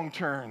of wrong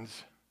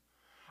turns,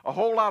 a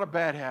whole lot of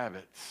bad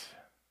habits.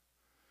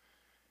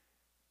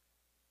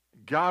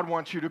 God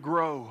wants you to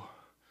grow.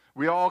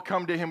 We all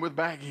come to him with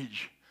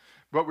baggage,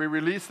 but we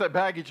release that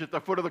baggage at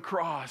the foot of the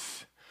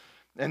cross.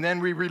 And then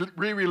we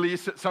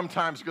re-release it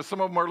sometimes because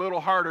some of them are a little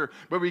harder.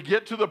 But we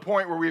get to the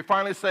point where we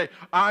finally say,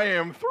 I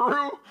am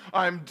through.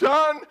 I'm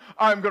done.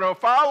 I'm going to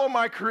follow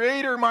my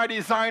creator, my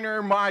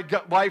designer, my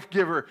life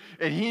giver.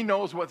 And he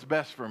knows what's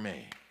best for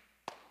me.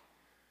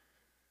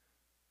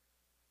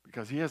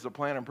 Because he has a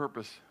plan and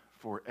purpose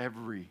for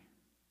every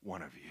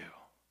one of you.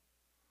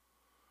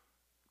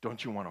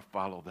 Don't you want to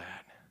follow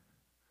that?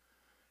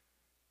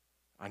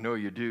 I know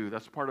you do.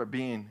 That's part of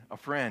being a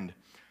friend.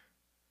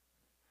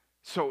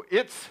 So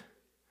it's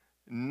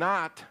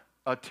not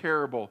a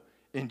terrible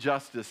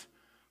injustice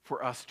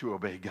for us to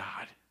obey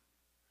God.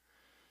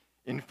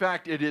 In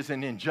fact, it is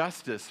an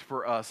injustice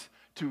for us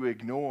to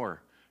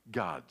ignore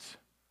God's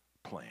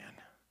plan.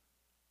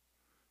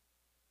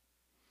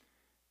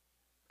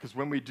 Because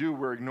when we do,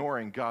 we're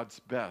ignoring God's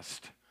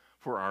best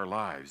for our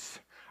lives.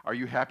 Are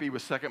you happy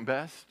with second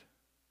best?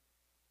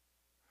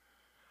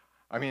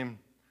 I mean,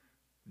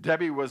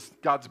 Debbie was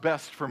God's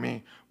best for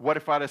me. What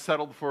if I'd have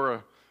settled for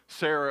a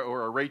Sarah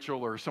or a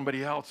Rachel or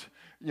somebody else?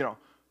 You know,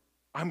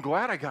 I'm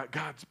glad I got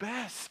God's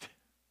best.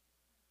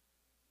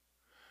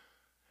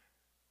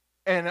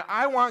 And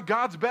I want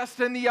God's best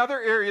in the other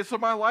areas of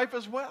my life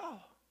as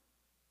well.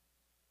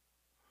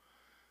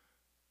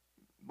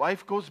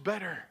 Life goes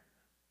better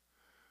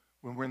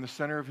when we're in the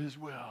center of His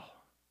will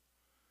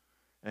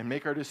and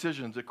make our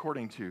decisions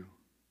according to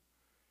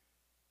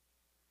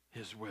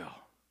His will.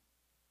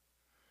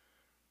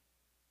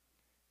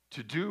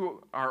 To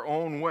do our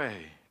own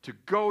way, to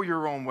go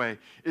your own way,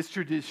 is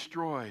to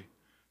destroy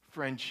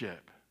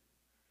friendship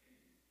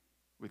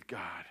with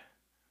God.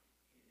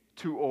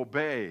 To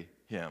obey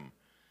Him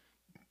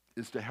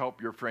is to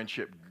help your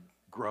friendship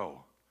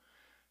grow.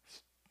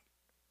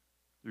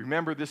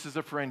 Remember, this is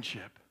a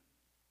friendship.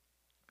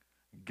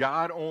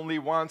 God only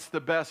wants the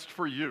best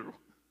for you.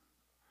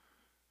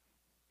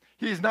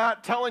 He's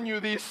not telling you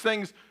these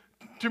things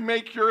to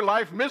make your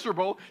life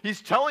miserable.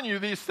 He's telling you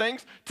these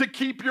things to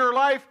keep your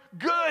life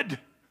good.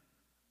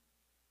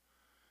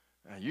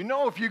 Now, you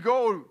know if you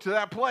go to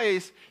that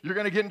place, you're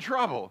going to get in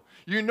trouble.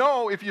 You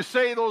know if you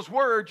say those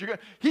words,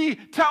 He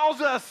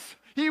tells us,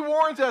 He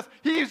warns us,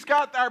 He's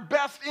got our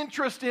best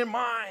interest in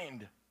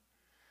mind.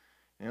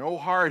 And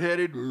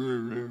hard-headed,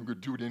 I'm going to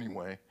do it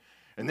anyway.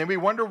 And then we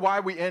wonder why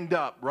we end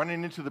up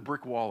running into the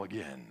brick wall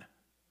again.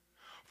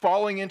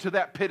 Falling into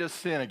that pit of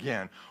sin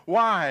again.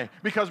 Why?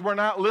 Because we're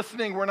not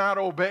listening, we're not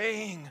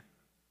obeying.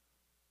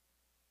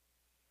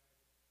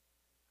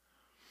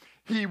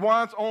 He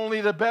wants only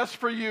the best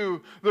for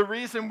you. The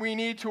reason we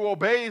need to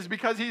obey is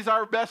because He's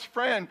our best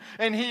friend,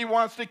 and He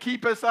wants to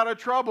keep us out of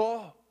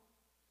trouble.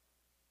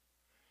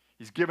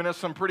 He's given us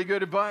some pretty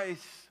good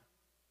advice.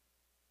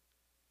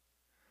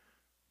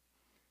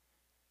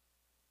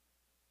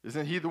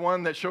 Isn't He the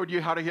one that showed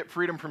you how to get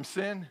freedom from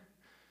sin?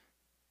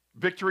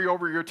 Victory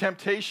over your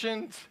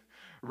temptations,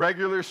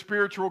 regular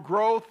spiritual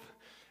growth.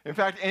 In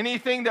fact,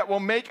 anything that will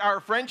make our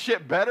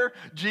friendship better,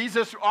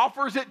 Jesus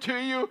offers it to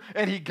you,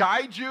 and He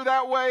guides you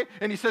that way,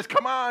 and He says,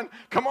 come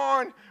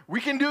on, we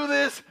can do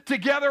this.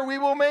 Together we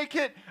will make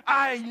it.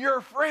 I'm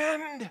your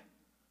friend.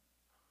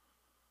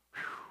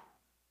 Whew.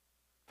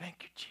 Thank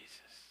you, Jesus.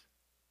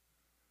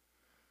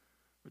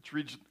 Which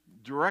leads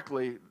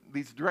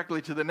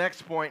directly to the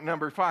next point,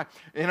 number 5,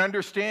 an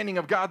understanding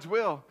of God's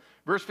will.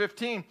 Verse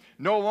 15,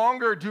 no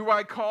longer do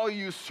I call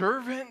you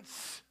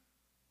servants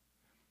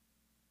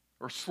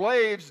or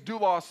slaves.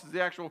 Doulos is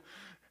the actual.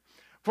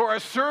 For a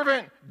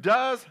servant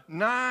does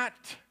not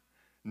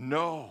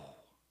know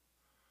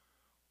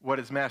what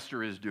his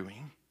master is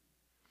doing,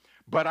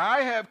 but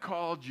I have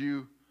called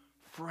you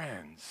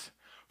friends.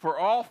 For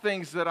all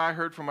things that I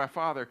heard from my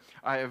Father,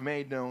 I have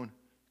made known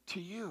to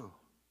you.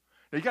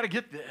 Now you got to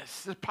get this.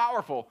 This is a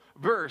powerful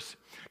verse.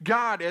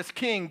 God, as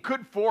king,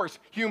 could force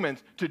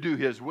humans to do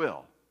His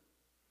will.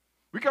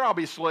 We could all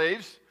be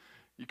slaves.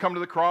 You come to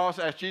the cross,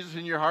 ask Jesus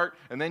in your heart,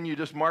 and then you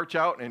just march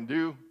out and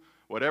do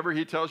whatever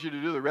He tells you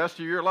to do the rest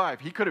of your life.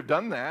 He could have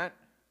done that.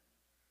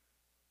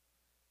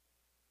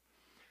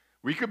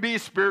 We could be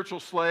spiritual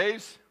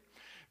slaves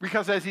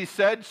because, as He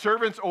said,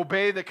 servants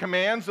obey the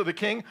commands of the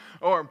king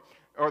or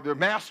the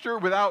master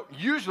without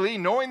usually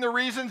knowing the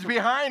reasons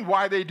behind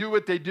why they do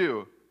what they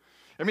do.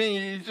 I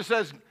mean, He just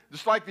says,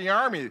 just like the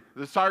army,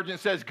 the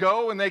sergeant says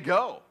go, and they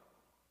go.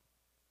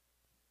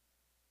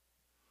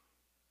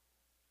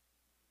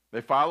 They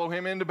follow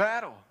him into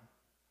battle.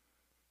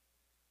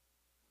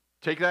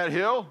 Take that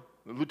hill.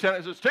 The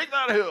lieutenant says, take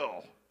that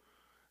hill.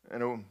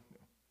 And the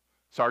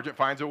sergeant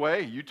finds a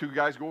way. You two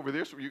guys go over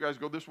this, or you guys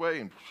go this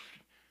way. And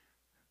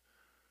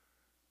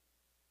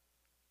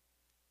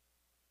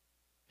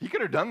He could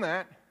have done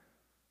that.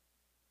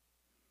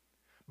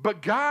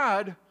 But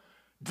God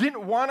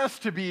didn't want us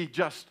to be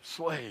just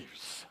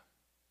slaves.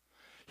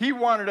 He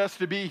wanted us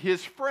to be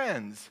His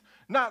friends,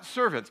 not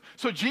servants.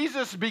 So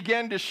Jesus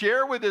began to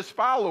share with His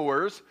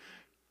followers,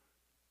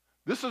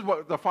 this is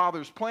what the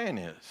Father's plan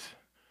is.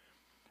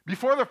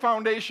 Before the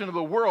foundation of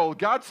the world,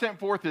 God sent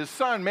forth His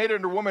Son, made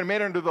under woman,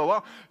 made under the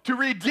law, to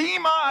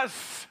redeem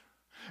us.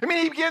 I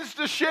mean, He begins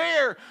to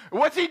share.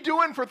 What's He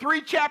doing for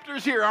 3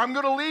 chapters here? I'm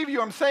going to leave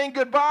you. I'm saying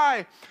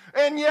goodbye.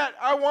 And yet,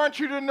 I want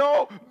you to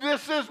know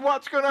this is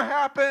what's going to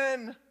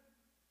happen.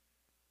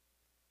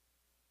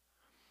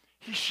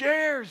 He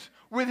shares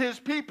with His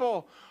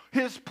people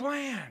His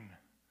plan.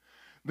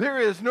 There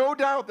is no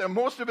doubt that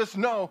most of us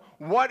know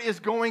what is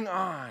going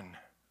on.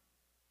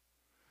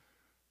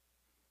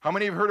 How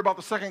many have heard about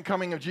the second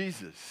coming of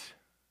Jesus?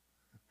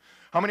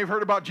 How many have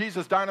heard about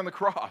Jesus dying on the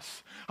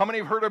cross? How many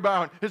have heard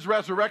about His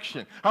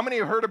resurrection? How many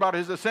have heard about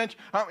His ascension?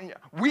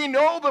 We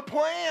know the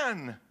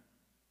plan.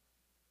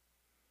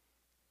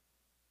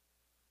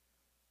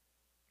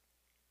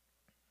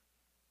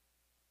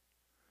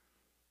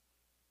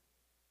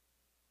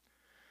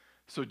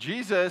 So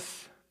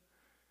Jesus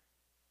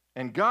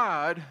and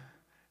God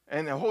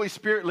and the Holy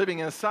Spirit living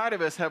inside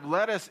of us have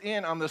let us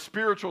in on the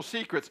spiritual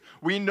secrets.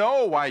 We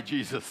know why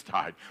Jesus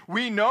died.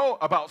 We know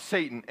about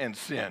Satan and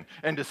sin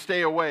and to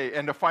stay away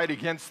and to fight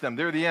against them.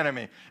 They're the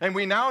enemy. And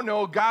we now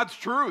know God's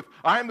truth.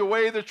 I am the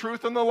way, the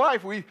truth, and the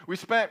life. We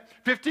spent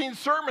 15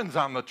 sermons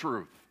on the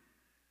truth.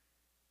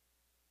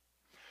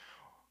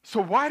 So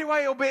why do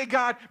I obey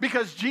God?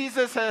 Because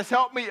Jesus has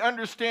helped me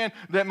understand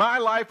that my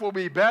life will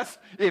be best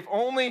if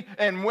only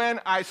and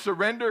when I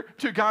surrender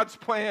to God's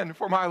plan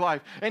for my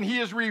life. And He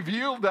has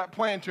revealed that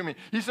plan to me.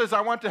 He says, I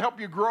want to help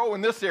you grow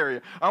in this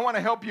area. I want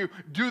to help you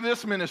do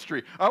this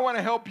ministry. I want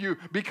to help you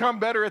become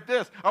better at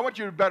this. I want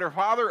you to be a better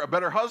father, a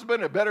better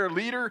husband, a better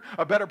leader,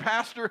 a better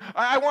pastor.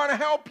 I want to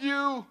help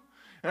you.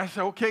 And I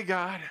said, okay,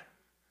 God.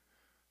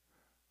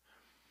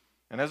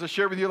 And as I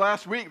shared with you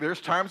last week, there's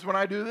times when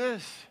I do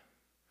this.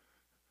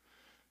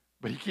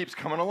 But He keeps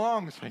coming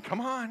along saying,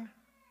 come on.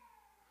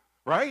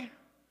 Right?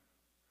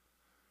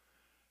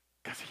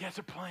 Because He has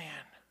a plan.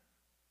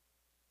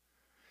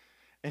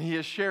 And He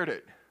has shared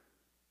it.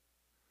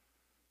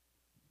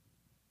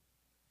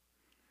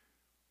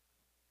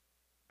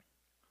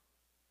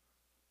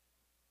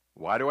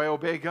 Why do I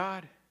obey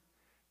God?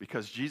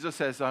 Because Jesus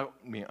has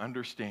helped me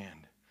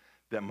understand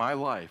that my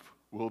life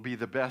will be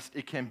the best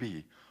it can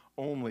be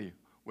only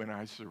when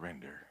I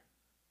surrender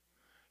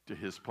to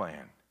His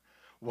plan.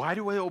 Why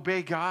do I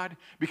obey God?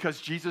 Because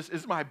Jesus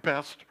is my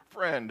best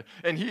friend,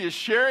 and He is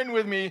sharing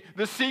with me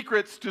the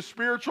secrets to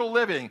spiritual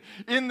living.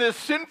 In this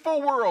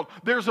sinful world,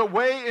 there's a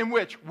way in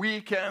which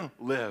we can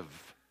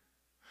live,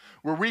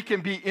 where we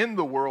can be in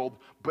the world,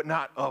 but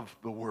not of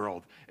the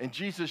world. And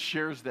Jesus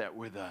shares that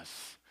with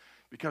us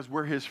because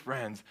we're His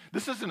friends.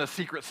 This isn't a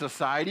secret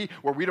society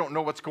where we don't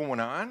know what's going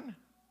on.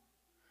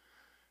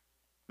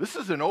 This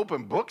is an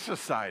open book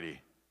society,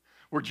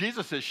 where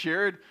Jesus has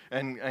shared,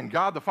 and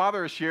God the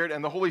Father has shared,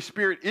 and the Holy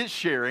Spirit is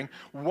sharing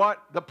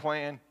what the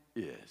plan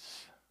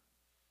is.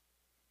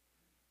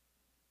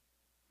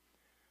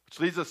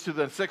 Which leads us to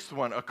the sixth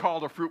one, a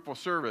call to fruitful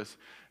service.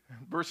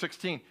 Verse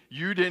 16,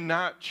 you did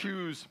not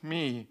choose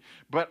me,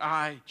 but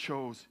I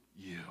chose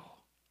you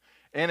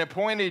and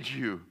appointed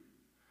you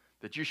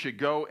that you should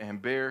go and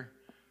bear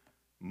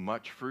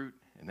much fruit,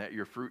 and that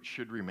your fruit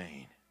should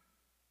remain.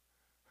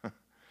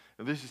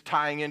 This is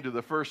tying into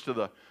the first of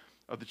the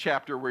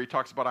chapter where he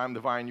talks about I'm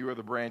the vine, you are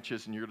the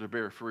branches, and you're to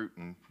bear fruit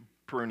and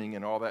pruning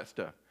and all that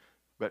stuff.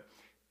 But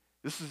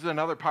this is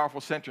another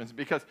powerful sentence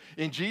because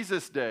in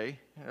Jesus' day,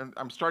 and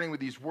I'm starting with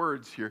these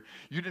words here,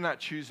 you did not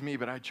choose me,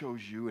 but I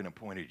chose you and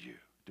appointed you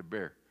to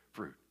bear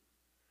fruit.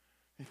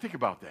 And think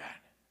about that.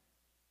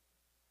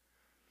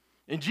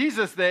 In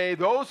Jesus' day,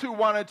 those who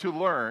wanted to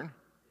learn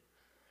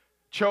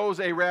chose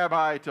a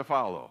rabbi to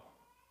follow.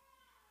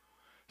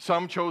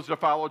 Some chose to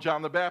follow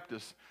John the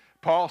Baptist.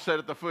 Paul said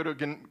at the foot of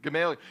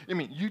Gamaliel,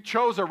 you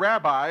chose a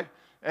rabbi,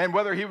 and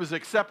whether he was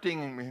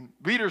accepting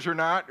leaders or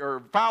not,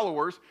 or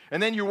followers,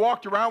 and then you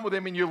walked around with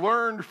him and you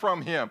learned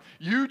from him.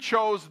 You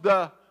chose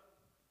the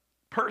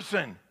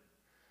person.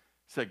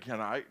 Said,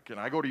 can I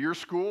go to your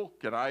school?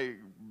 Can I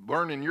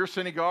learn in your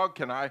synagogue?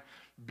 Can I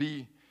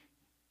be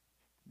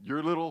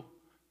your little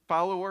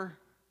follower?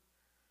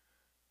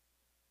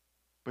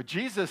 But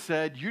Jesus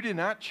said, you did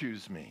not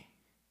choose me.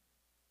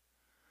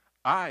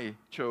 I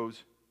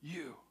chose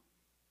you.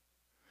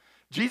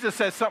 Jesus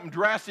says something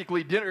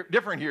drastically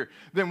different here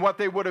than what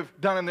they would have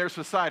done in their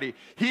society.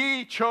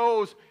 He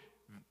chose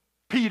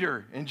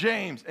Peter and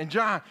James and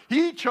John.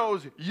 He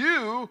chose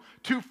you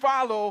to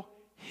follow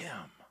Him.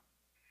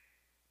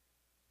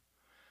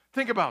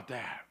 Think about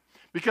that.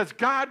 Because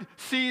God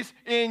sees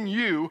in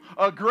you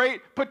a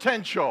great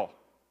potential.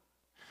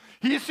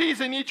 He sees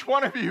in each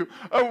one of you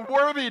a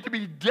worthy to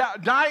be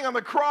dying on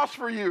the cross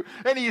for you.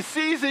 And He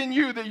sees in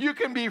you that you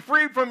can be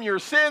freed from your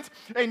sins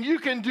and you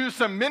can do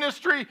some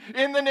ministry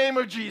in the name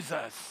of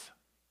Jesus.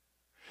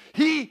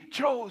 He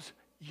chose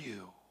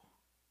you.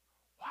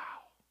 Wow.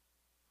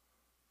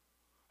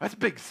 That's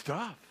big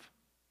stuff.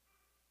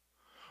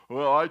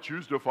 Well, I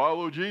choose to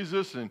follow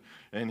Jesus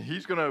and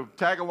He's going to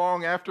tag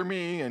along after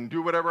me and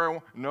do whatever I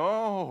want.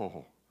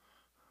 No.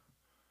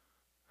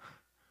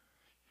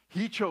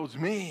 He chose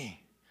me.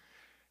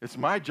 It's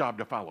my job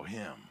to follow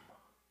Him.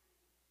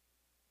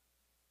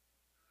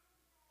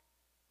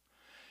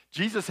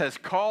 Jesus has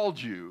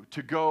called you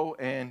to go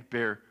and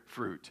bear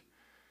fruit.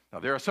 Now,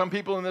 there are some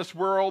people in this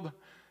world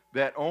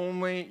that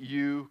only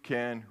you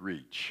can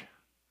reach,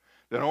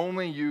 that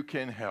only you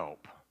can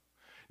help.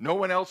 No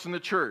one else in the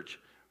church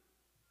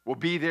will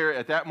be there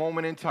at that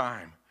moment in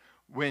time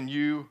when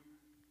you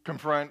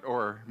confront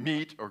or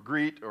meet or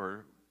greet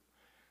or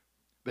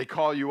they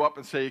call you up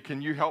and say,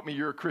 can you help me?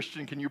 You're a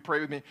Christian. Can you pray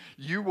with me?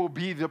 You will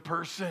be the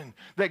person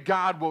that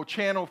God will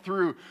channel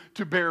through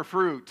to bear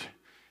fruit.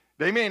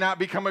 They may not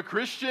become a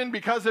Christian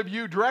because of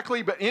you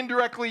directly, but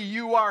indirectly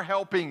you are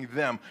helping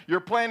them. You're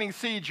planting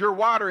seeds, you're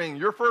watering,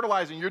 you're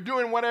fertilizing, you're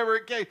doing whatever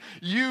it takes.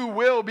 You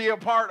will be a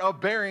part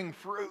of bearing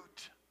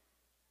fruit.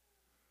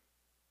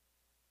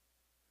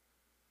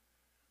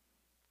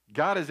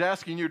 God is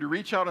asking you to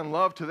reach out in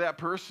love to that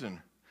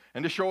person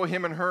and to show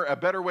him and her a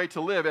better way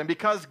to live. And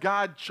because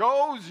God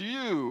chose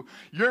you,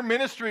 your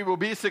ministry will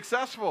be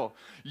successful.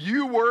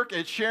 You work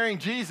at sharing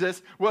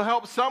Jesus will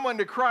help someone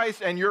to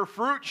Christ, and your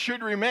fruit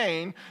should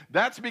remain.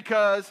 That's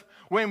because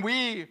when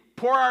we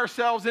pour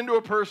ourselves into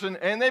a person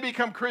and they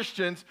become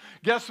Christians,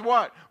 guess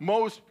what?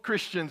 Most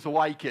Christians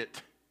like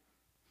it.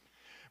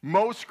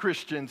 Most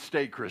Christians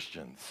stay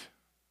Christians.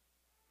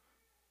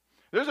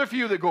 There's a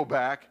few that go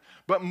back,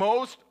 but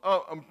most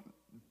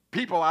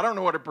people, I don't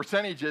know what a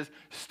percentage is,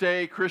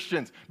 stay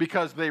Christians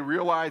because they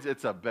realize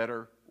it's a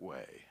better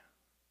way.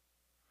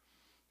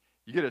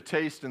 You get a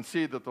taste and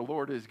see that the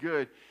Lord is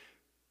good.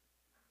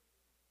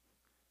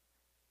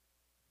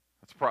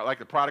 It's like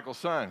the prodigal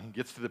son. He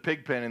gets to the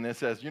pig pen and then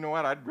says, you know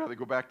what, I'd rather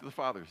go back to the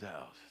Father's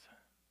house.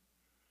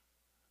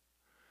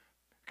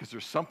 Because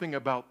there's something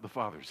about the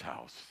Father's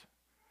house.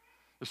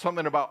 There's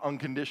something about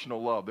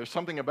unconditional love. There's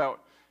something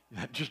about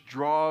that just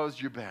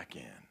draws you back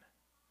in.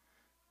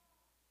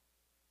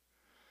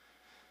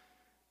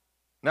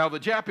 Now, the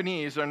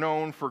Japanese are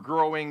known for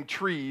growing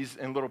trees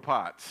in little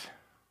pots.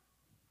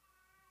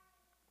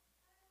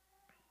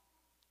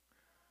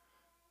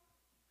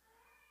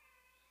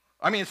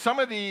 I mean, some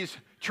of these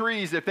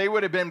trees, if they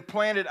would have been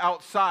planted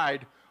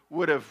outside,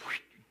 would have,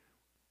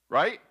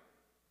 right?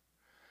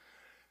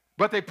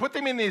 But they put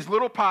them in these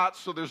little pots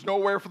so there's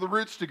nowhere for the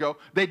roots to go.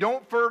 They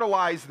don't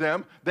fertilize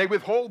them. They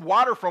withhold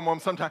water from them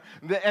sometimes.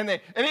 And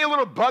any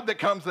little bud that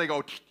comes, they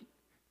go,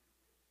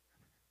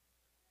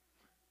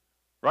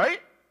 right?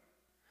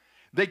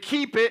 They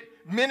keep it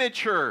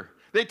miniature.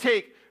 They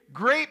take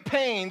great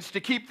pains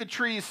to keep the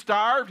trees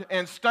starved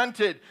and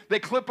stunted. They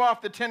clip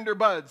off the tender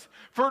buds.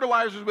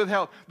 Fertilizers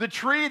withheld. The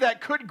tree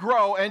that could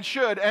grow and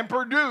should and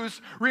produce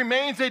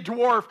remains a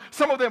dwarf,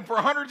 some of them for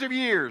hundreds of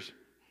years.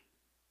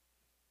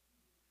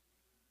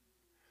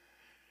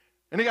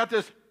 And they got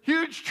this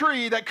huge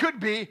tree that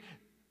could be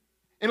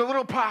in a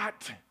little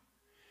pot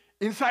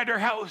inside their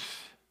house.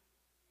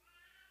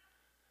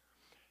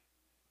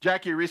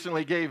 Jackie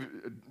recently gave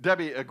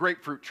Debbie a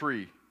grapefruit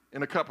tree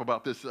in a cup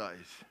about this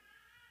size.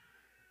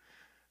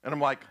 And I'm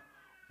like,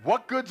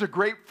 what good's a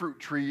grapefruit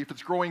tree if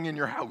it's growing in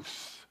your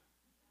house?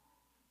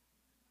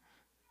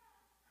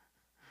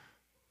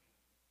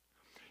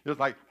 It's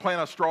like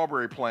plant a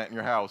strawberry plant in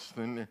your house.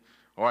 And,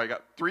 oh, I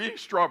got 3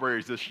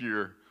 strawberries this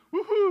year.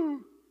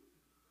 Woohoo!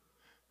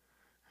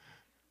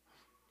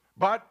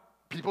 But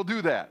people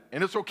do that,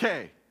 and it's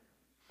okay.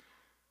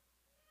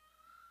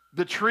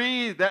 The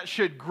tree that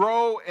should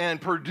grow and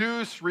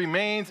produce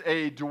remains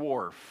a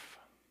dwarf.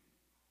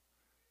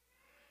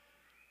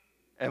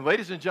 And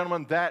ladies and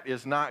gentlemen, that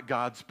is not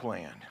God's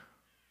plan.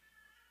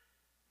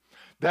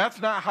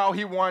 That's not how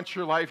he wants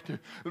your life to.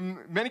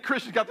 Many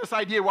Christians got this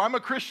idea, well, I'm a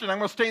Christian, I'm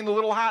going to stay in the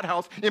little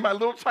hothouse in my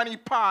little tiny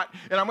pot,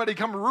 and I'm going to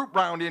become root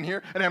bound in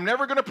here, and I'm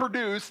never going to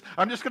produce.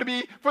 I'm just going to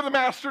be for the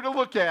master to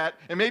look at,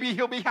 and maybe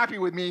he'll be happy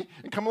with me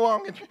and come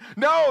along.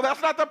 No,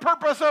 that's not the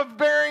purpose of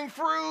bearing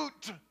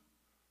fruit.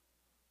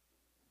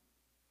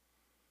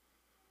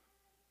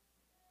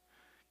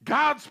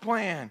 God's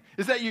plan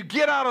is that you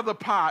get out of the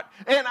pot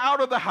and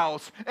out of the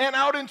house and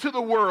out into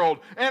the world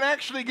and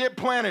actually get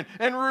planted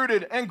and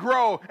rooted and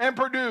grow and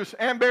produce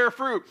and bear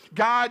fruit.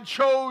 God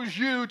chose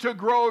you to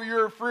grow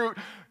your fruit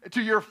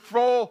to your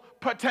full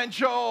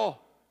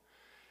potential.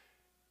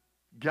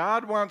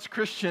 God wants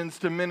Christians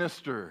to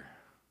minister,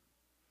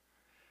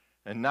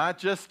 and not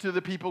just to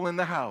the people in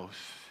the house,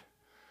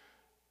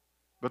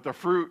 but the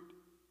fruit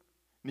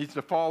needs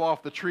to fall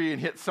off the tree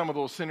and hit some of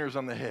those sinners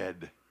on the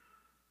head.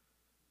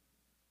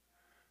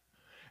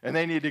 And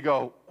they need to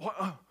go,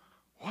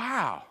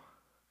 wow,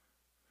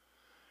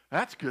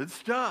 that's good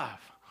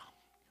stuff.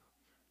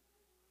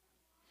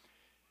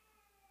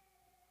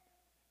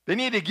 They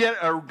need to get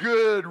a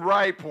good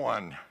ripe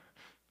one.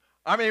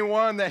 I mean,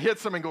 one that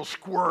hits them and goes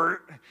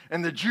squirt,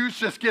 and the juice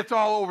just gets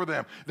all over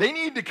them. They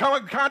need to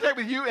come in contact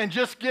with you and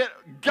just get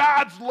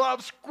God's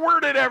love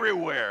squirted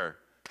everywhere.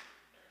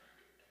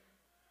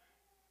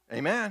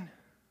 Amen.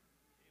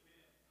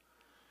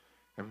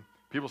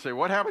 People say,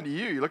 what happened to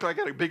you? You look like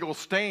you had a big old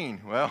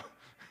stain. Well,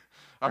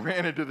 I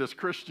ran into this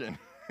Christian,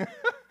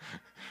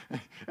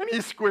 and he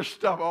squished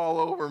stuff all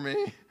over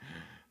me.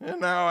 And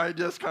now I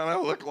just kind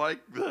of look like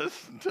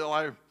this until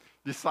I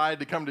decide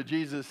to come to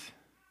Jesus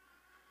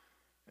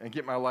and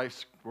get my life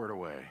squared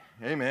away.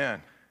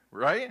 Amen.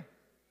 Right?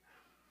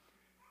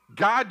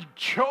 God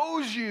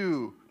chose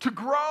you to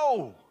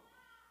grow.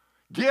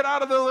 Get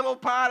out of the little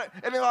pot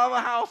and out of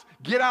the house.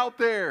 Get out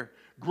there.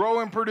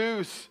 Grow and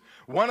produce.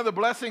 One of the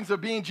blessings of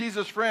being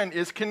Jesus' friend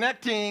is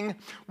connecting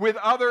with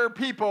other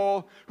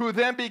people who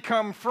then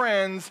become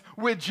friends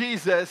with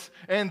Jesus,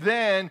 and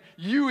then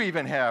you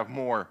even have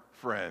more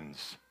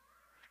friends.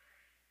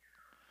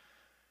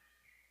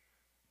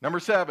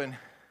 Number 7,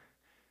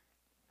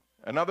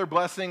 another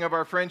blessing of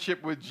our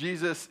friendship with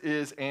Jesus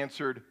is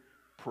answered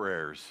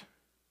prayers.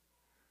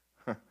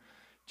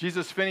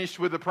 Jesus finished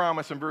with the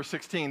promise in verse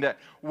 16 that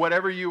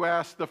whatever you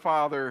ask the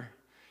Father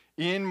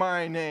in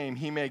my name,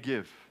 he may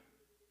give.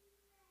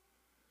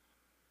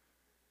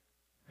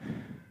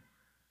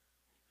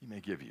 He may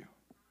give you.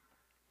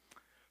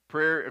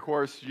 Prayer, of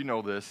course, you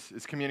know this,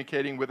 is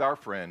communicating with our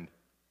friend.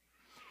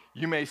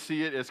 You may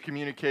see it as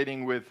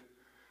communicating with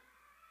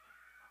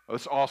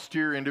this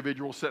austere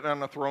individual sitting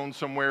on a throne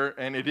somewhere,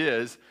 and it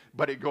is,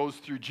 but it goes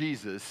through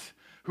Jesus,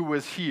 who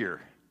is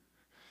here.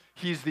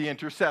 He's the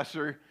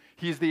intercessor.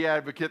 He's the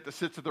advocate that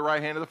sits at the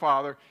right hand of the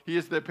Father. He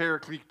is the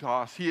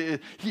Parakletos.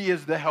 He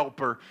is the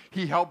helper.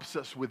 He helps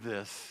us with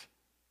this.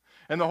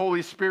 And the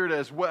Holy Spirit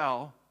as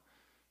well.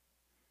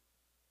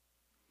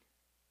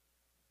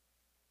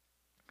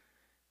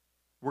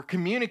 We're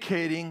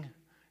communicating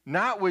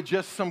not with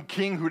just some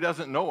king who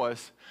doesn't know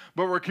us,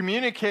 but we're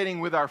communicating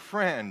with our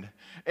friend.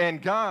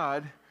 And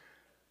God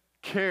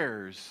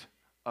cares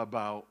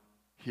about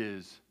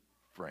his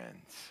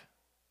friends.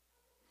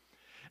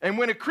 And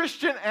when a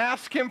Christian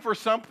asks him for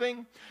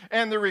something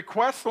and the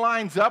request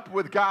lines up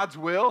with God's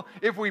will,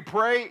 if we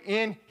pray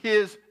in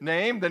his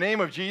name, the name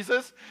of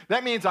Jesus,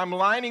 that means I'm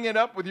lining it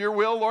up with your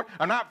will, Lord.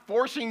 I'm not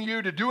forcing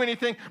you to do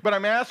anything, but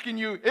I'm asking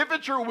you, if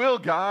it's your will,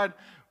 God,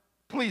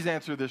 please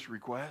answer this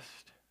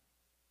request.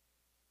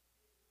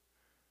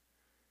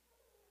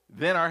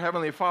 Then our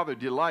Heavenly Father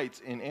delights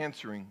in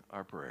answering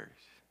our prayers.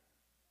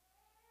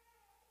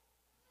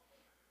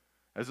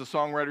 As the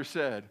songwriter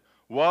said,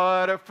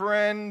 what a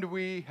friend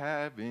we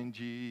have in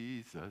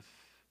Jesus,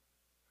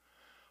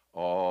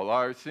 all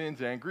our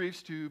sins and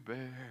griefs to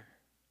bear.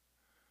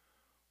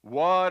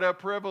 What a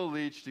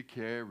privilege to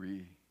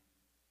carry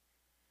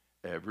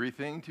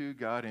everything to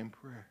God in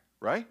prayer.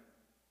 Right?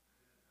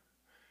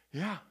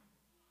 Yeah.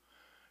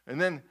 And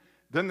then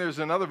there's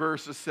another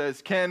verse that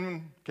says,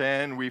 can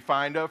we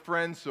find a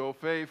friend so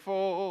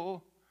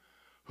faithful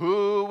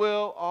who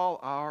will all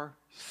our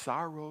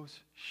sorrows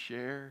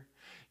share?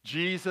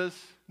 Jesus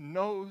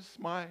knows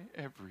my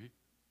every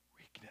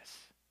weakness.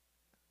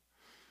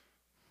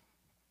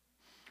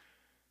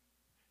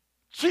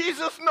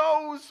 Jesus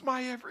knows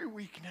my every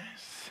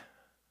weakness.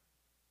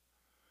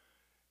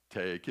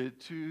 Take it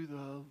to the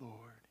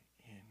Lord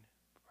in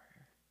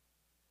prayer.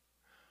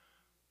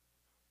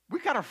 We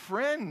got a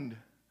friend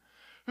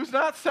who's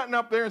not sitting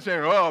up there and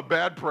saying, oh,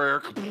 bad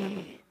prayer.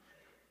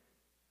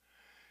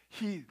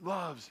 He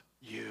loves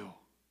you.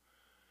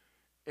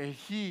 And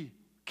he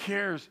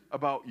cares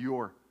about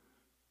your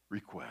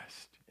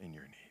request and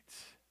your needs.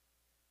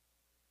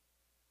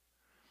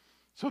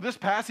 So this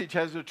passage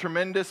has a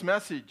tremendous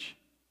message.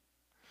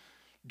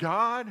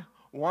 God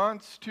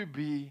wants to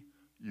be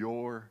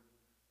your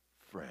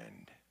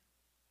friend.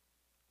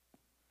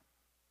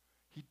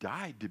 He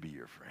died to be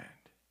your friend.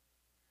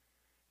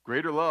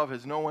 Greater love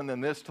has no one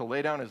than this, to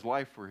lay down his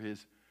life for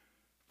his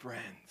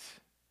friends.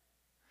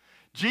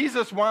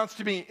 Jesus wants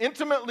to be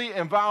intimately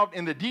involved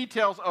in the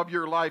details of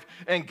your life,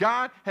 and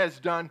God has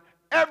done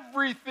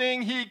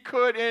everything he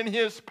could in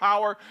his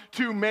power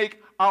to make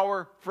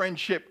our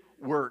friendship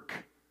work.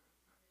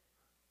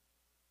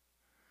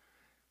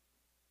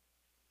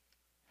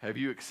 Have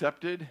you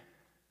accepted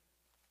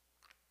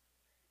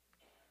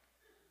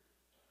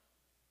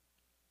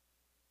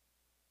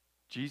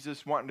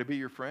Jesus wanting to be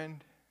your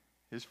friend?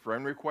 His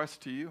friend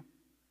request to you?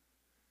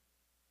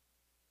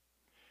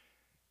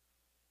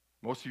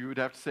 Most of you would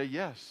have to say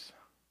yes.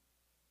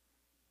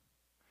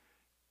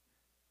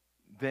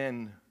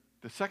 Then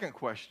the second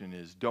question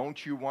is,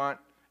 don't you want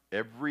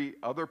every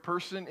other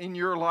person in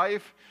your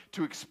life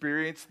to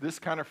experience this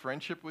kind of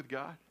friendship with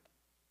God?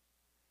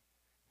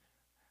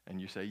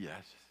 And you say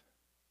yes.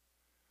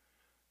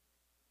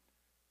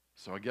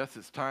 So I guess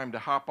it's time to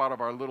hop out of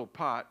our little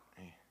pot,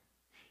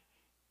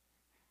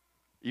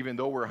 even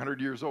though we're 100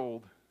 years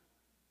old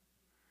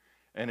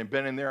and have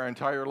been in there our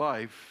entire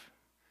life.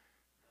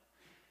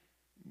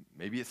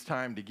 Maybe it's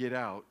time to get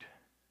out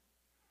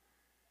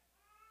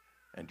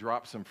and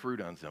drop some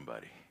fruit on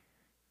somebody,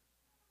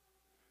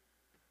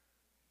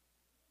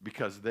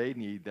 because they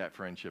need that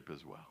friendship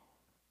as well.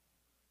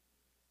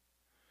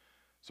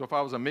 So if I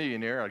was a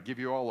millionaire, I'd give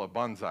you all a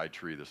bonsai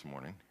tree this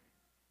morning.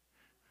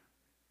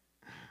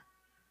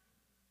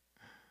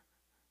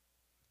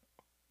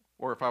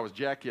 Or if I was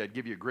Jackie, I'd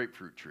give you a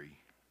grapefruit tree.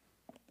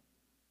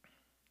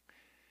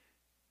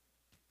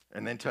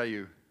 And then tell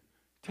you,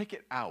 take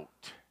it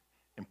out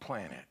and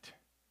plant it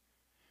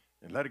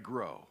and let it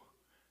grow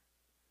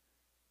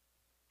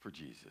for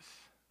Jesus.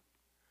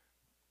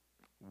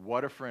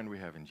 What a friend we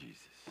have in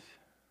Jesus.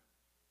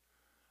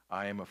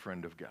 I am a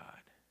friend of God.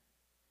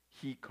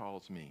 He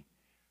calls me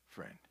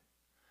friend.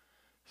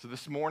 So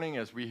this morning,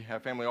 as we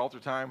have family altar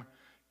time,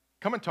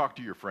 come and talk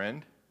to your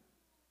friend.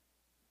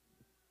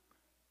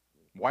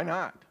 Why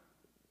not?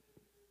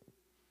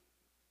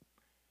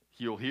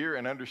 He'll hear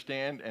and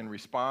understand and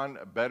respond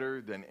better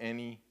than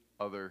any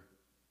other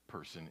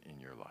person in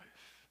your life.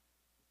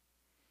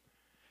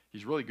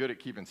 He's really good at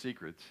keeping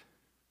secrets.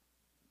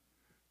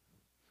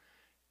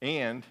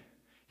 And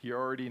he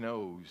already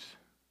knows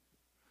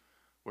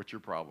what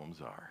your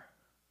problems are.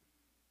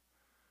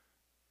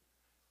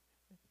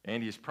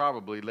 And he's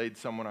probably laid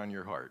someone on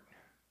your heart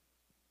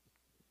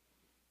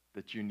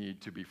that you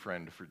need to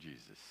befriend for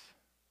Jesus.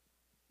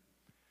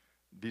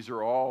 These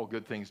are all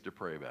good things to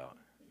pray about.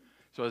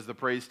 So as the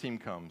praise team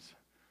comes,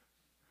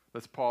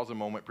 Let's pause a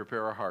moment,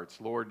 prepare our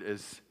hearts. Lord,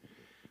 as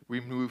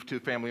we move to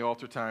family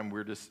altar time,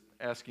 we're just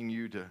asking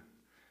you to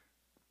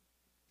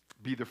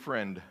be the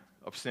friend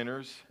of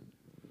sinners,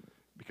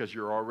 because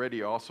you're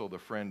already also the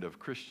friend of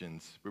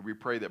Christians. But we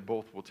pray that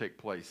both will take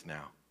place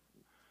now.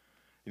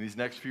 In these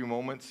next few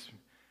moments,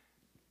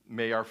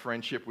 may our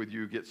friendship with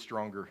you get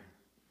stronger.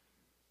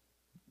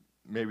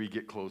 May we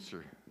get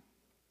closer.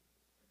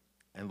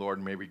 And Lord,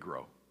 may we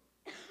grow.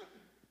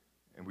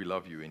 And we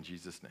love you in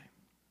Jesus' name.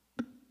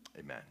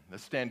 Amen.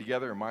 Let's stand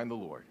together and mind the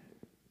Lord.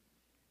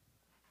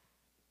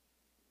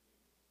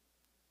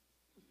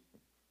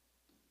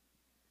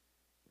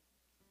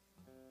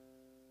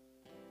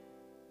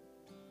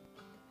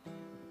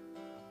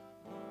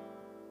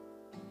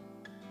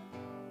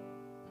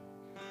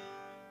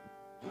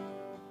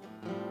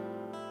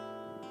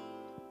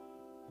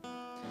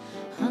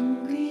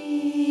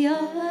 Hungry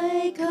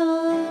I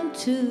come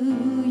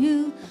to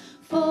you,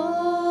 for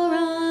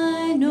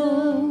I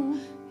know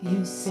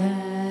you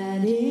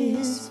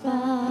satisfy.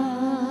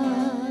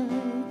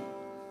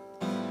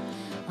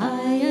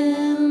 I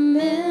am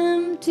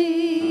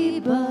empty,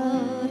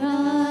 but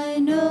I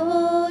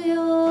know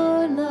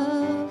your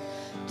love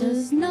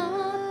does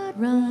not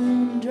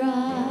run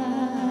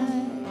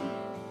dry.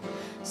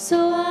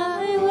 So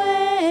I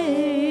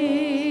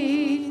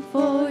wait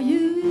for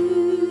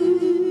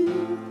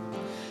you.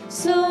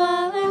 So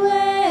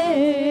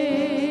I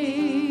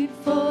wait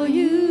for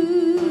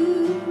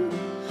you.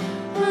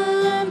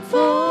 I'm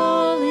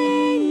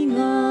falling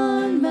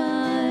on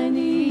my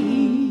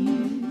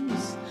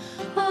knees,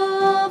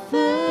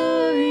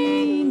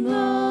 offering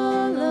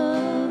all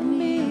of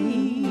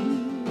me.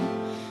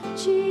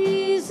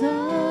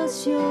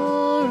 Jesus, you're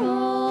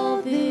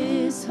all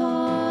this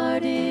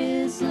heart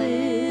is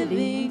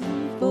living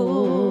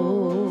for.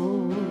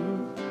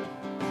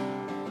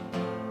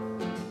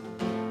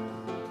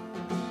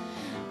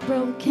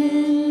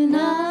 Broken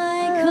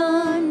I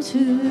come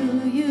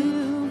to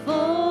you,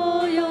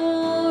 for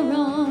your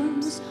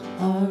arms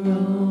are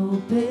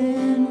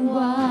open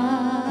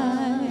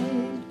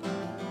wide.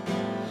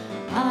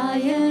 I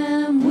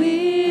am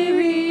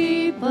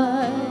weary,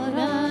 but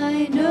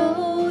I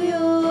know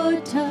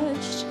your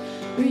touch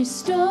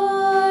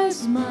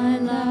restores my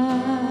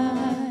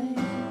life.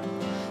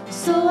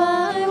 So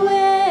I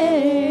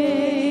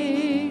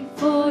wait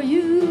for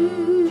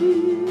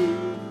you.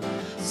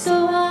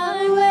 So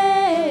I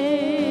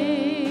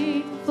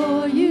wait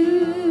for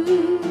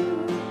you.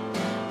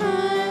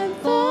 I'm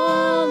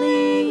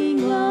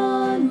falling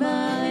on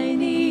my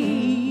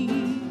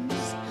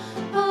knees,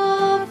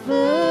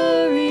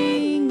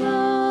 offering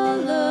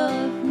all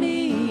of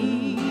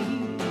me.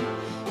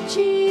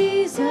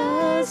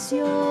 Jesus,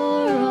 you're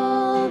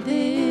all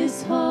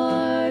this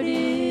heart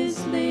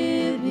is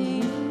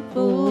living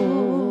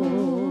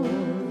for.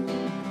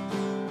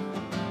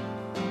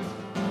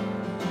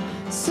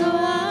 So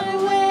I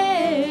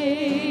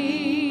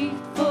wait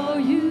for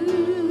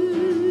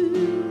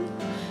you.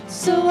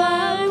 So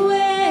I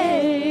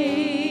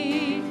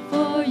wait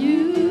for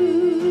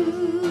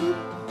you.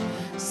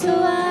 So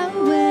I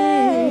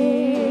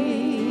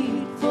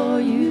wait for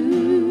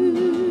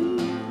you.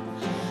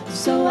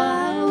 So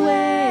I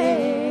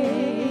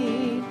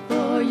wait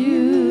for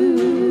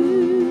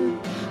you.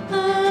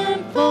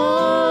 I'm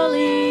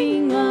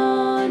falling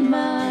on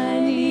my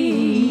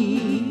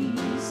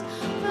knees,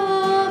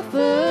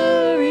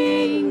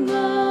 offering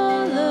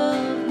all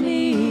of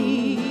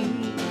me.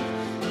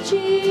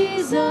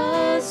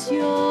 Jesus,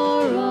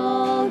 you're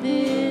all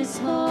this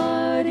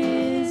heart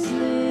is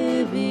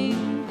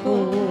living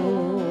for.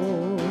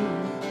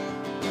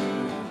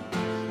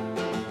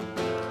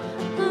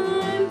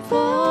 I'm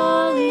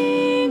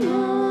falling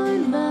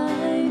on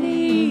my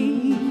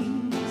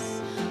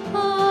knees,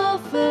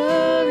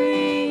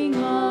 offering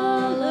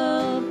all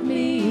of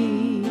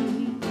me.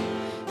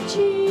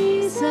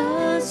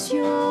 Jesus,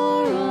 you're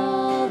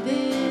all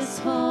this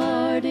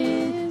heart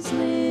is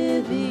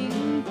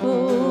living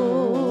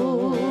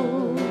for.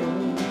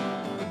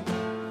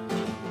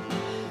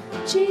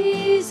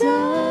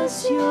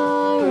 Jesus, you're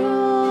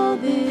all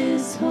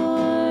this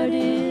heart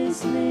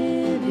is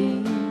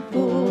living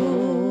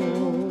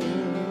for.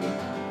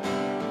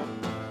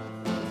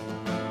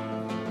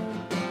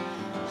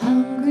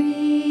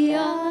 Hungry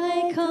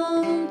I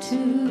come to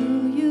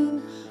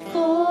you,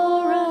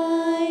 for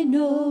I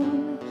know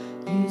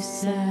you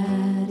satisfy.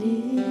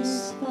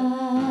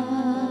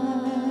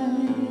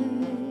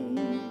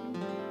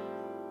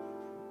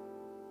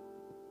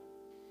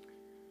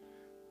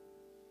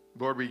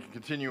 Lord, we can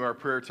continue our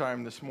prayer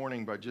time this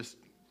morning by just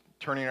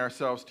turning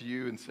ourselves to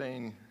you and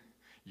saying,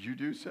 you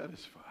do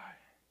satisfy.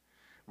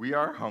 We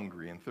are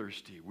hungry and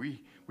thirsty.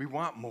 We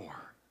want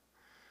more.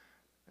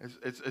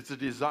 It's a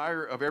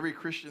desire of every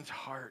Christian's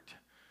heart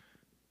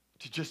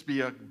to just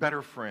be a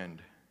better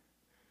friend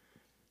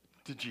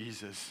to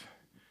Jesus.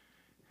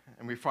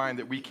 And we find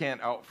that we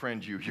can't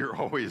out-friend you. You're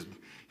always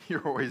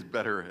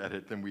better at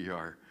it than we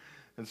are.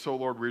 And so,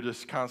 Lord, we're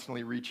just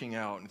constantly reaching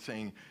out and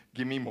saying,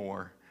 give me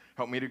more.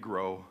 Help me to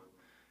grow.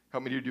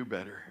 Help me to do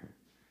better.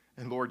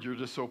 And Lord, you're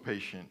just so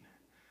patient.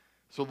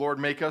 So, Lord,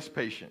 make us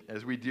patient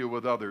as we deal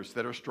with others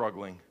that are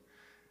struggling.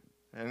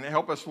 And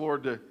help us,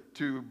 Lord,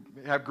 to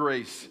have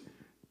grace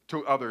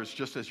to others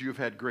just as you've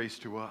had grace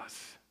to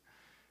us.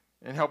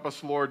 And help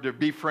us, Lord, to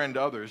befriend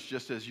others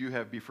just as you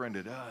have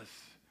befriended us.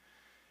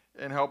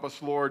 And help us,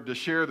 Lord, to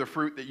share the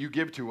fruit that you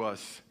give to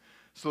us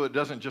so it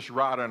doesn't just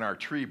rot on our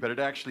tree, but it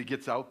actually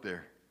gets out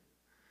there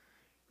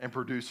and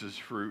produces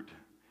fruit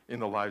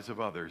in the lives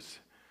of others.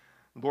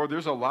 Lord,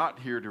 there's a lot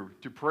here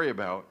to pray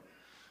about,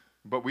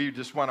 but we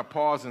just want to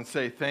pause and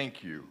say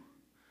thank you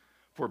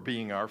for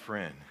being our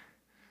friend.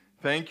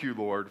 Thank you,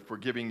 Lord, for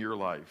giving your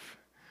life.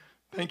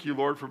 Thank you,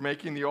 Lord, for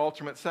making the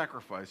ultimate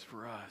sacrifice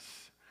for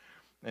us.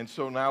 And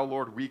so now,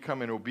 Lord, we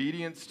come in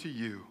obedience to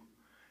you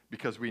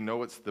because we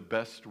know it's the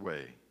best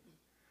way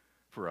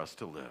for us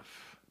to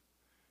live.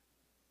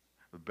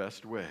 The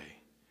best way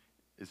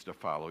is to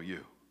follow you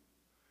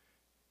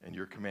and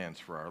your commands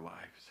for our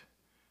lives.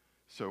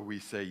 So we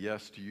say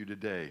yes to you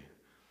today.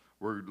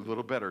 We're a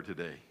little better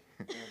today.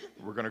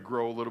 We're going to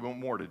grow a little bit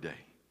more today.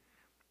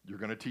 You're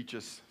going to teach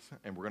us,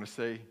 and we're going to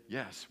say,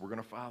 yes, we're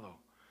going to follow.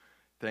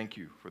 Thank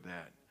you for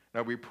that.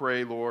 Now we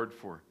pray, Lord,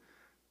 for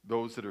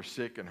those that are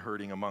sick and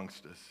hurting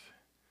amongst us.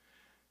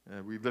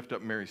 We lift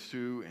up Mary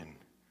Sue, and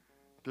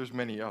there's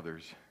many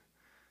others.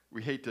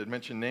 We hate to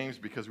mention names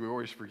because we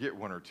always forget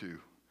one or two.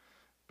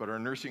 But our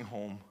nursing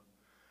home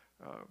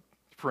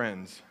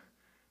friends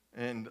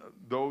and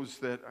those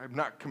that have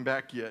not come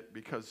back yet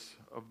because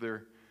of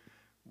their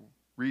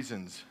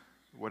reasons,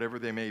 whatever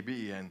they may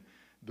be, and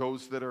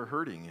those that are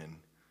hurting, and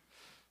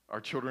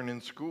our children in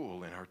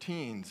school, and our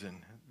teens,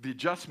 and the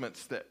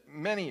adjustments that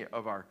many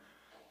of our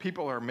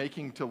people are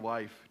making to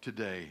life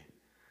today.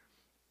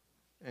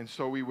 And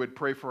so we would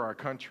pray for our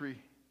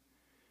country,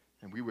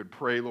 and we would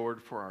pray,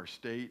 Lord, for our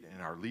state and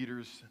our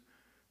leaders,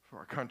 for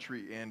our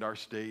country and our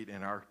state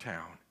and our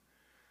town.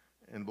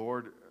 And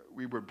Lord,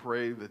 we would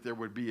pray that there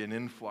would be an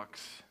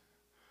influx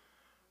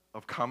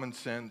of common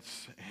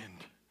sense, and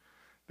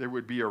there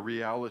would be a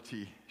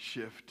reality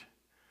shift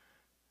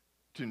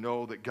to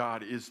know that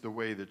God is the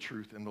way, the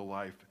truth, and the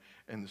life,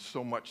 and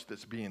so much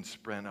that's being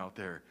spread out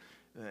there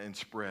and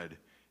spread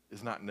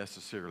is not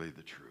necessarily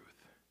the truth.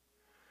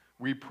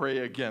 We pray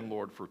again,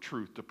 Lord, for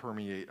truth to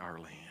permeate our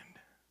land.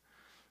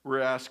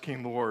 We're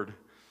asking, Lord,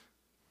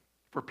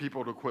 for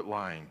people to quit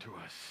lying to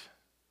us.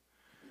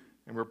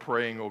 And we're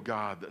praying, oh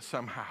God, that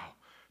somehow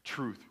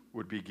truth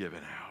would be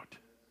given out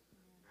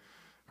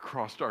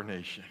across our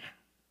nation.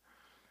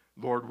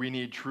 Lord, we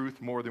need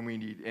truth more than we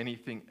need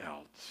anything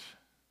else.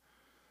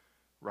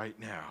 Right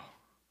now,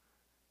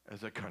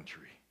 as a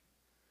country,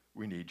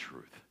 we need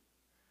truth.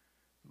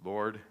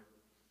 Lord,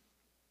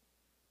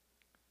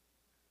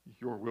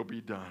 your will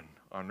be done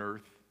on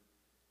earth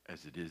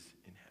as it is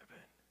in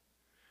heaven.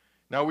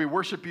 Now we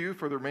worship you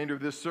for the remainder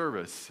of this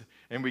service,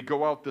 and we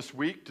go out this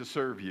week to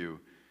serve you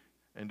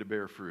and to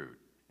bear fruit.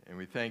 And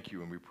we thank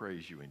you and we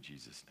praise you in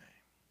Jesus' name.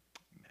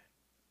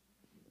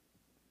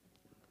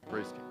 Amen.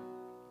 Praise God.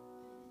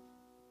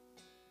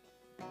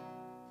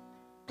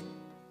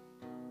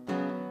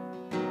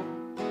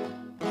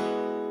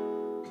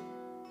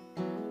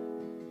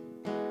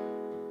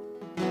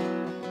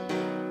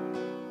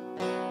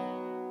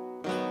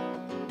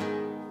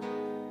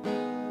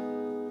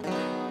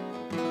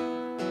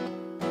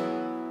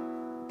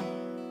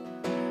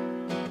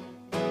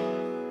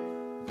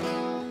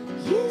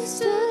 You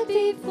stood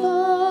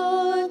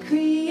before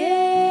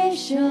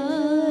creation,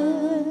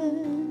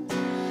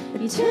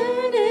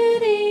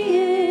 eternity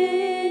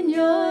in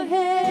your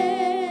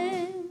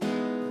hand.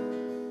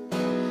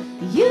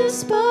 You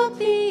spoke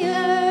the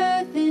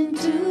earth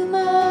into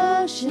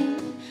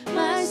motion,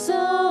 my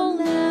soul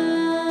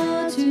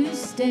now to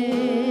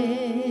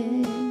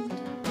stand.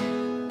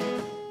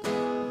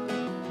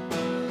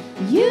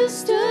 You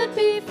stood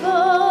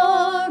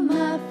before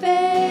my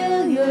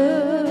failure,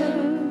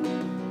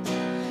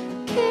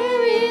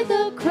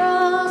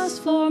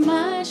 for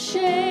my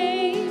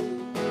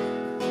shame,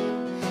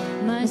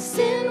 my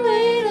sin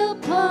weighed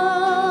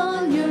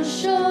upon your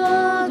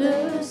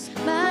shoulders,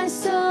 my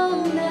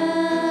soul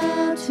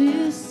now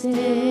to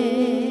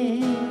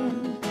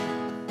stand.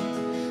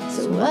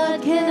 So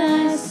what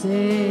can I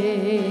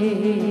say?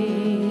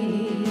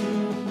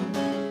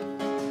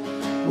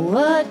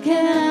 What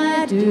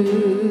can I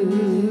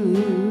do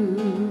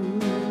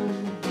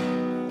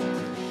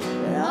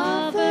but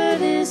offer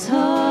this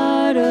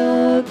heart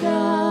of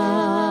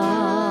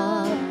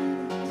God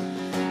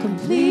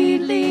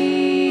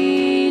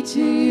completely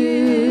to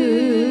you?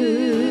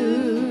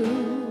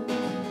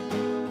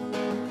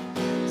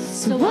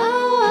 So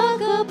I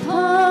walk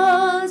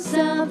upon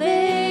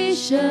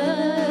salvation,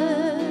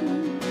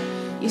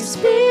 your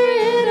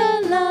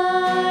spirit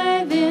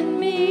alive in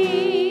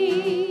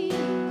me,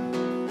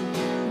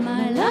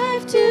 my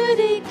life to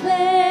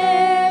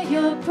declare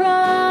your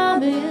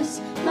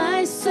promise,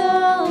 my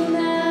soul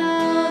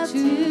now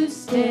to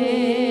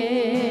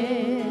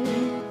stand.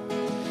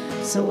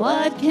 So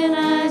what can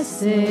I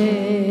say?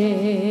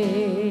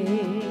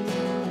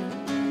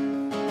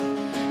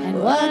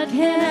 And what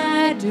can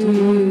I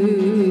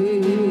do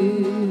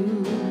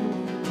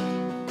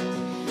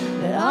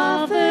but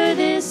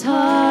this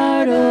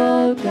heart,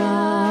 oh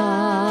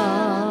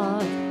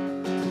God,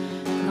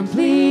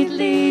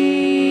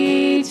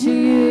 completely to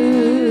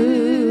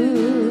you.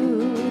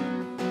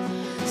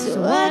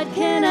 So what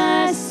can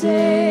I say?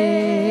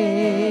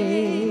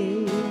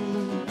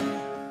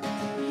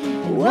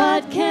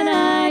 What can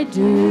I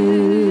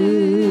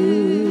do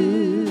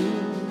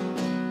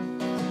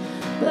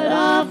but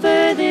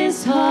offer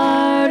this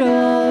heart,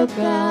 oh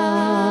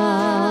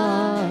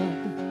God,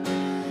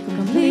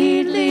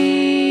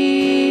 completely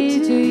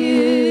to you.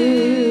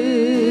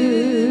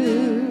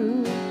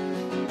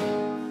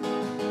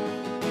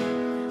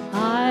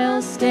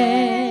 I'll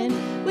stand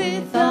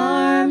with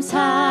arms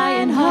high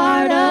and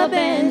heart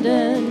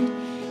abandoned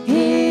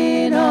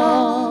in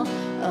awe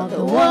of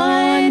the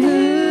one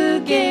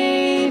who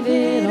gave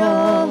it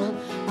all.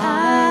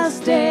 I'll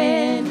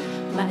stand,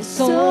 my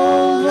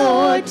soul,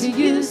 Lord, to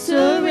you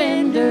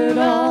surrendered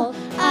all.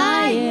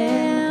 I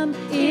am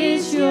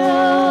is yours.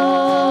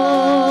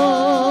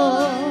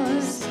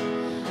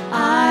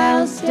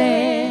 I'll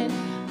stand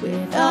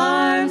with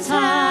arms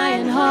high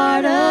and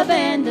heart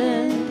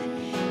abandoned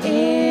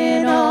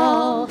in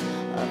awe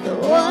of the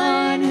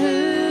one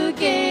who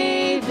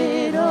gave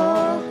it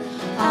all.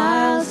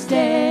 I'll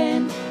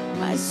stand,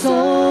 my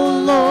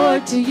soul,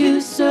 Lord, to you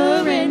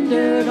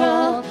surrendered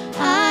all.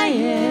 I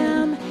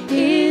am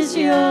is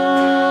yours.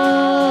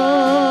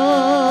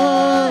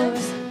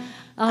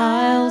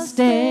 I'll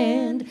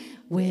stand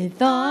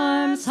with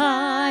arms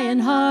high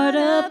and heart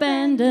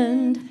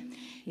abandoned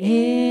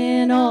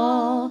in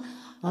awe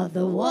of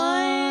the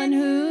one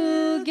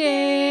who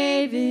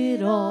gave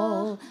it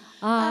all.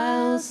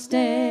 I'll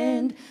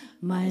stand,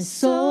 my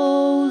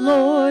soul,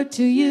 Lord,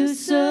 to you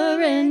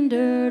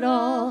surrendered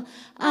all.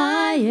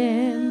 I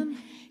am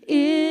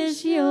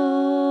is yours.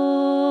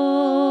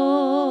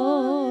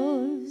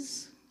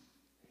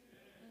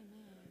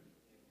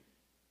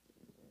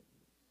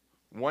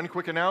 One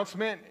quick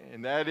announcement,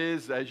 and that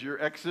is as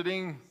you're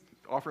exiting,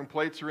 offering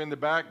plates are in the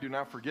back. Do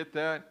not forget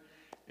that.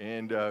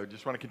 And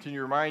just want to continue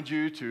to remind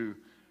you to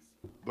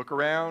look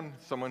around,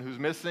 someone who's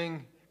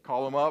missing,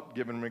 call them up,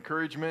 give them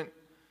encouragement.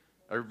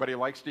 Everybody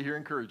likes to hear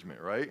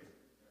encouragement, right?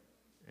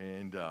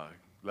 And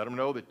let them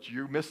know that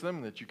you miss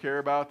them, that you care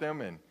about them,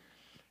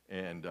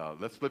 and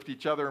let's lift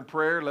each other in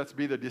prayer. Let's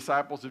be the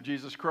disciples of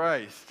Jesus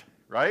Christ,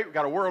 right? We've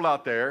got a world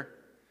out there,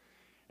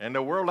 and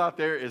the world out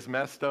there is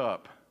messed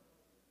up.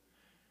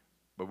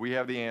 But we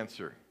have the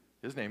answer.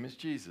 His name is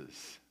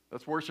Jesus.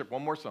 Let's worship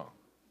one more song.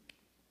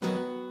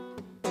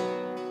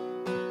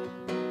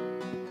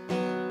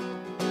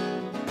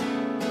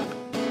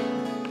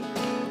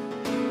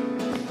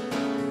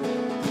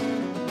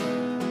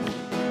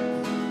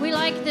 We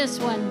like this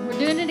one. We're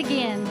doing it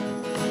again.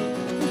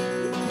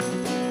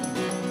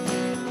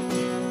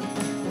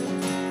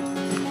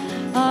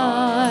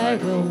 I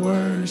will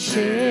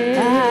worship.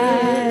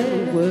 I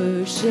will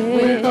worship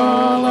with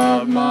all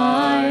of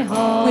my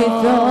heart. With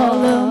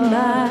all of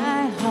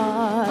my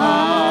heart.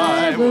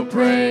 I will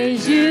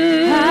praise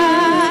you.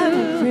 I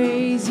will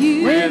praise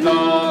you with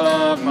all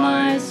of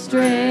my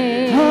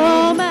strength.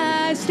 All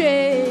my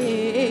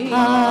strength.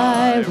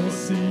 I will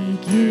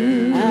seek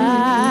you.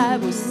 I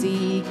will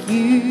seek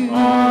you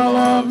all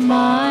of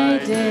my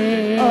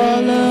days.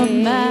 All of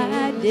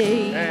my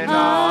days. And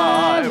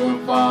I will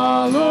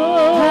follow.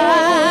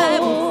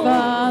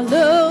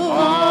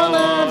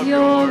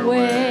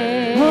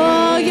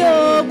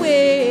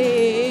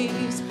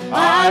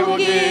 I will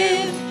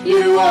give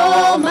you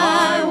all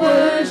my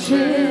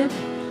worship.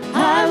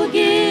 I will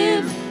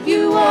give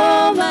you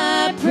all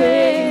my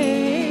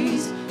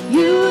praise.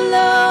 You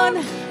alone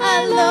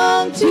I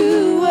long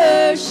to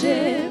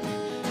worship.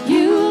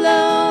 You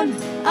alone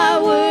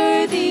are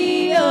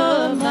worthy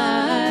of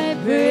my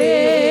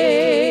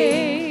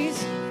praise.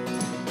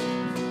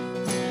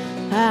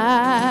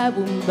 I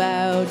will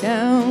bow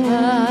down.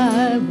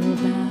 I will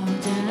bow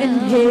down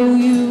and hail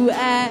you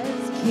as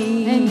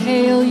King. And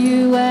hail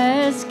you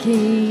as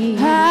King.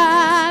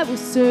 I will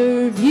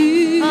serve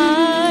you.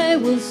 I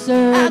will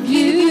serve you. I'll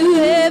give you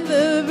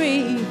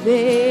everything.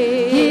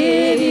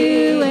 Give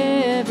you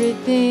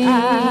everything.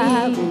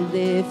 I will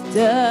lift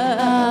up.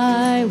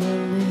 I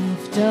will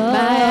lift up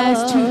my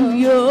eyes to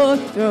your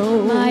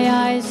throne. My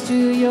eyes to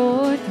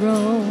your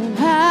throne.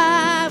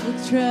 I will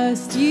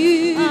trust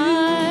you.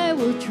 I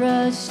will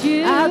trust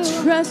you. I'll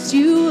trust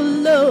you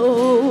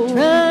alone.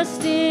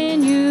 Trust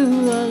in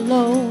you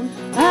alone.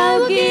 I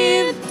will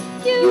give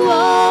you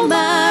all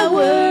my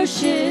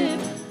worship.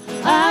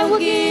 I will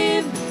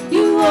give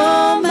you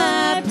all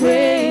my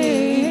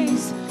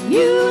praise.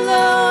 You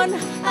alone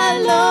I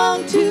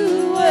long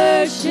to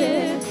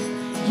worship.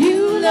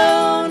 You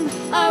alone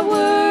are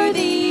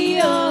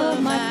worthy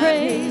of my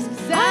praise.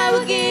 I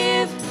will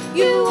give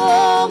you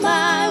all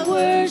my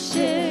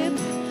worship.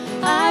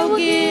 I will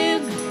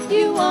give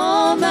you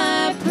all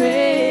my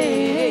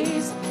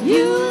praise.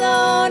 You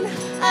alone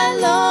I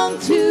long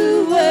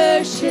to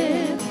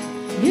worship.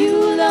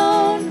 You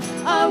alone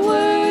are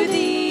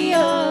worthy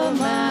of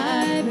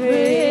my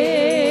praise.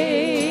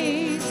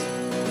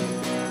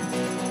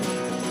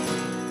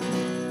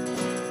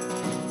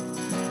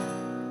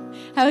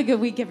 Have a good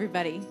week,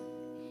 everybody.